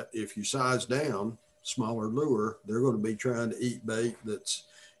 But if you size down, smaller lure, they're going to be trying to eat bait that's,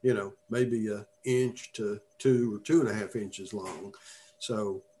 maybe 1 inch to 2 or 2.5 inches long.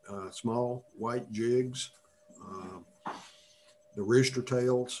 So small white jigs, the rooster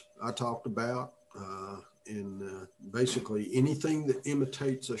tails I talked about, and basically anything that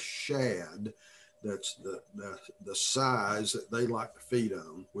imitates a shad, that's the size that they like to feed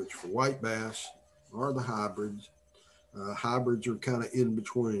on, which for white bass are the hybrids. Hybrids are kind of in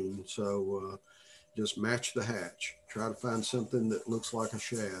between, so just match the hatch. Try to find something that looks like a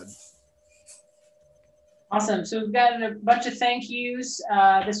shad. Awesome. So we've got a bunch of thank yous.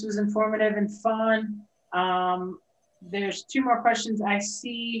 This was informative and fun. There's 2 more questions I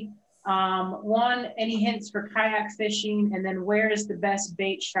see. One, any hints for kayak fishing? And then where is the best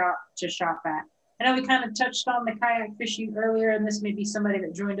bait shop to shop at? I know we kind of touched on the kayak fishing earlier, and this may be somebody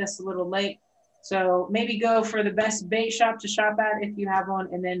that joined us a little late. So maybe go for the best bait shop to shop at if you have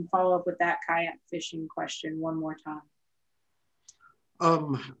one, and then follow up with that kayak fishing question one more time.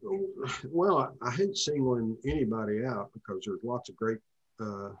 Well, I hate singling anybody out because there's lots of great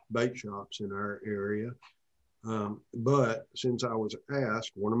bait shops in our area. But since I was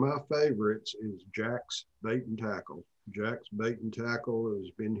asked, one of my favorites is Jack's Bait and Tackle. Jack's Bait and Tackle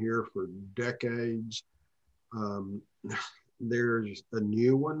has been here for decades. There's a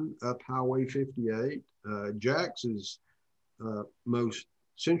new one up Highway 58. Jack's is most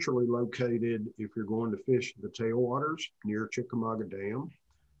centrally located if you're going to fish the tailwaters near Chickamauga Dam.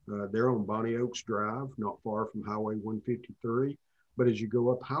 They're on Bonnie Oaks Drive, not far from Highway 153. But as you go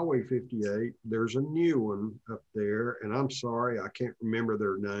up Highway 58, there's a new one up there. And I'm sorry, I can't remember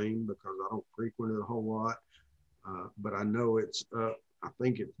their name because I don't frequent it a whole lot. But I know it's up, I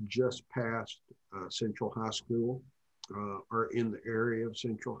think it's just past Central High School, or in the area of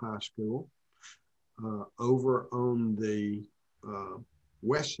Central High School. over on the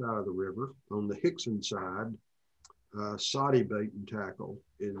west side of the river, on the Hickson side, Soddy bait and tackle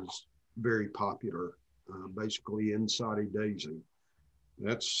is very popular, basically in Soddy Daisy.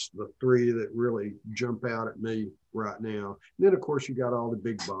 That's the three that really jump out at me right now. And then, of course, you got all the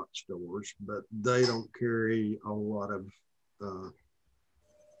big box stores, but they don't carry a lot of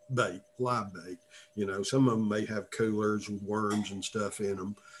bait, live bait. You know, some of them may have coolers with worms and stuff in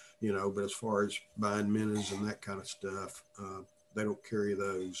them, you know, but as far as buying minnows and that kind of stuff, they don't carry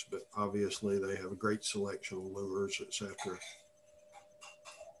those. But obviously, they have a great selection of lures, etc.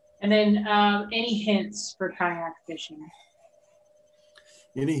 And then any hints for kayak fishing?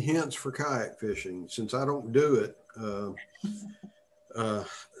 Any hints for kayak fishing? Since I don't do it,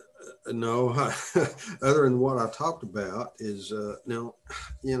 no, other than what I talked about is now,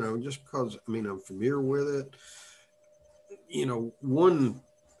 you know, just because, I mean, I'm familiar with it, you know, one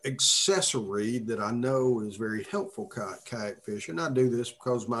accessory that I know is very helpful kayak fishing. I do this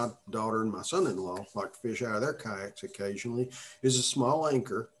because my daughter and my son-in-law like to fish out of their kayaks occasionally, is a small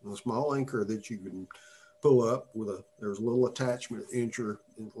anchor that you can pull up with there's a little attachment incher.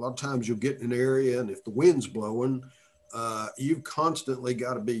 A lot of times you'll get in an area, and if the wind's blowing, you've constantly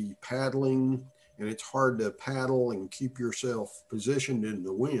got to be paddling, and it's hard to paddle and keep yourself positioned in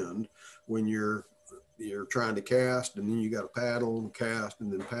the wind when you're trying to cast, and then you got to paddle and cast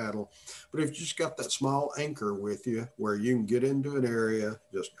and then paddle. But if you just got that small anchor with you where you can get into an area,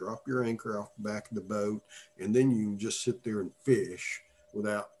 just drop your anchor off the back of the boat, and then you can just sit there and fish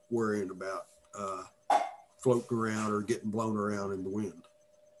without worrying about floating around or getting blown around in the wind.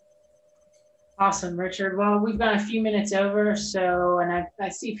 Awesome, Richard. Well, we've gone a few minutes over, so, and I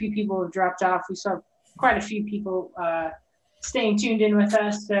see a few people have dropped off. We saw quite a few people staying tuned in with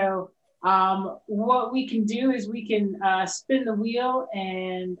us. So what we can do is we can spin the wheel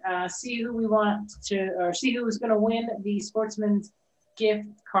and see who we want to, or see who is going to win the Sportsman's gift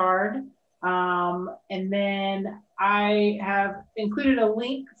card. And then I have included a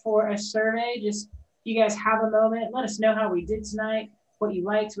link for a survey. Just if you guys have a moment, let us know how we did tonight, what you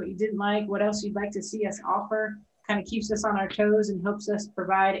liked, what you didn't like, what else you'd like to see us offer. Kind of keeps us on our toes and helps us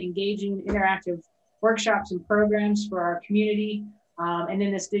provide engaging, interactive workshops and programs for our community. And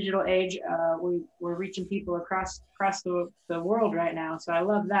in this digital age, we're reaching people across the world right now. So I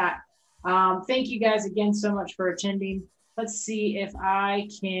love that. Thank you guys again so much for attending. Let's see if I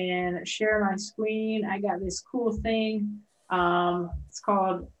can share my screen. I got this cool thing. It's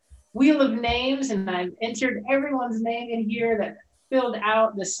called Wheel of Names, and I've entered everyone's name in here that filled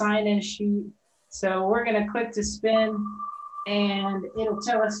out the sign-in sheet. So we're gonna click to spin, and it'll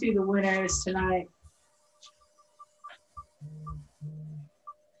tell us who the winner is tonight.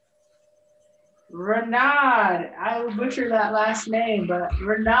 Renaud, I will butcher that last name, but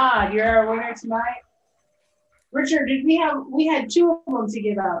Renaud, you're our winner tonight. Richard, we had two of them to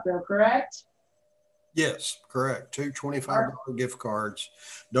give out though, correct? Yes, correct. Two $25 gift cards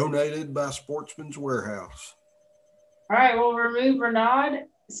donated by Sportsman's Warehouse. All right, we'll remove Renaud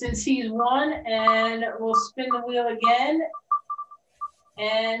since he's won, and we'll spin the wheel again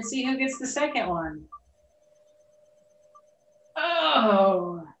and see who gets the second one.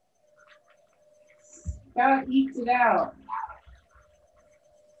 Oh, got eked it out.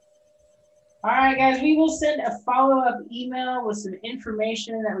 All right, guys, we will send a follow-up email with some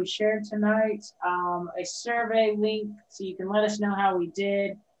information that we shared tonight, a survey link so you can let us know how we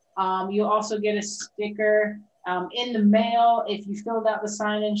did. You'll also get a sticker in the mail if you filled out the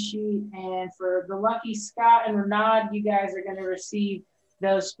sign-in sheet. And for the lucky Scott and Renaud, you guys are going to receive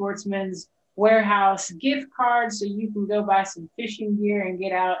those Sportsman's Warehouse gift cards so you can go buy some fishing gear and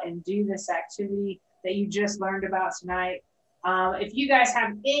get out and do this activity that you just learned about tonight. If you guys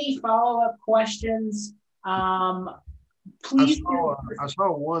have any follow-up questions, please. I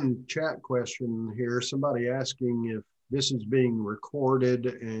saw one chat question here. Somebody asking if this is being recorded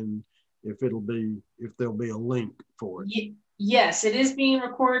and if there'll be a link for it. Yes, it is being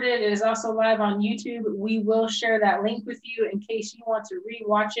recorded. It is also live on YouTube. We will share that link with you in case you want to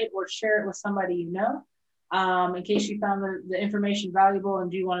re-watch it or share it with somebody you know. In case you found the information valuable and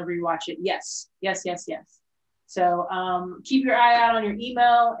do want to re-watch it. Yes. So keep your eye out on your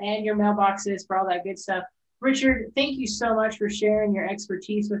email and your mailboxes for all that good stuff. Richard, thank you so much for sharing your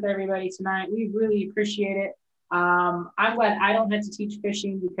expertise with everybody tonight. We really appreciate it. I'm glad I don't have to teach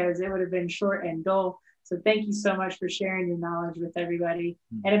fishing because it would have been short and dull. So thank you so much for sharing your knowledge with everybody.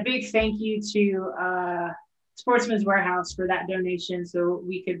 And a big thank you to Sportsman's Warehouse for that donation so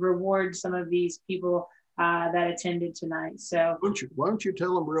we could reward some of these people that attended tonight. So why don't you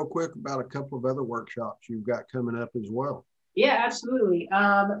tell them real quick about a couple of other workshops you've got coming up as well? Yeah, absolutely.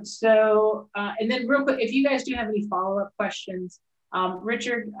 And then real quick, if you guys do have any follow-up questions,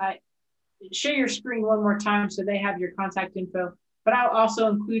 Richard, share your screen one more time so they have your contact info, but I'll also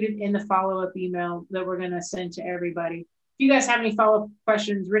include it in the follow-up email that we're going to send to everybody. If you guys have any follow-up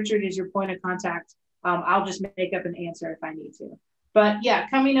questions, Richard is your point of contact. I'll just make up an answer if I need to. But yeah,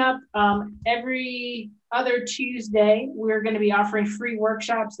 coming up every other Tuesday, we're going to be offering free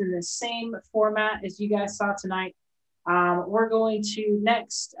workshops in the same format as you guys saw tonight. We're going to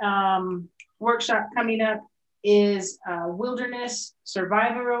next workshop coming up is Wilderness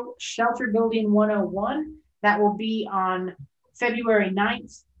Survival Shelter Building 101. That will be on February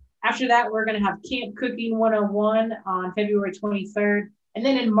 9th. After that, we're going to have Camp Cooking 101 on February 23rd. And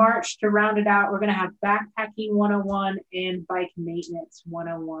then in March, to round it out, we're going to have Backpacking 101 and Bike Maintenance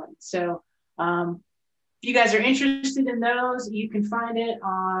 101. So if you guys are interested in those, you can find it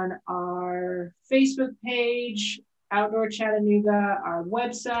on our Facebook page, Outdoor Chattanooga, our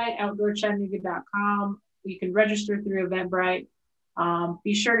website, outdoorchattanooga.com. You can register through Eventbrite.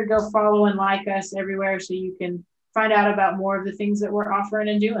 Be sure to go follow and like us everywhere so you can find out about more of the things that we're offering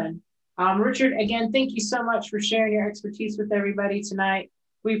and doing. Richard, again, thank you so much for sharing your expertise with everybody tonight.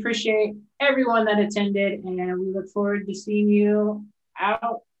 We appreciate everyone that attended, and we look forward to seeing you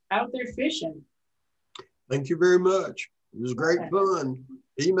out there fishing. Thank you very much. It was great fun.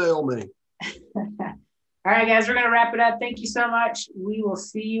 Email me. All right, guys, we're going to wrap it up. Thank you so much. We will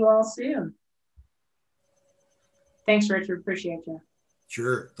see you all soon. Thanks, Richard. Appreciate you.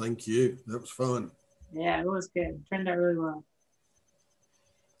 Sure. Thank you. That was fun. Yeah, it was good. Turned out really well.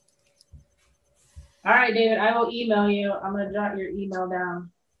 All right, David, I will email you. I'm going to jot your email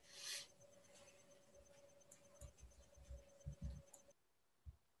down.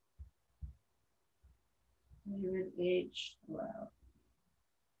 David H. Wow.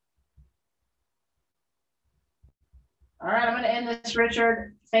 All right, I'm going to end this,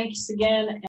 Richard. Thanks again.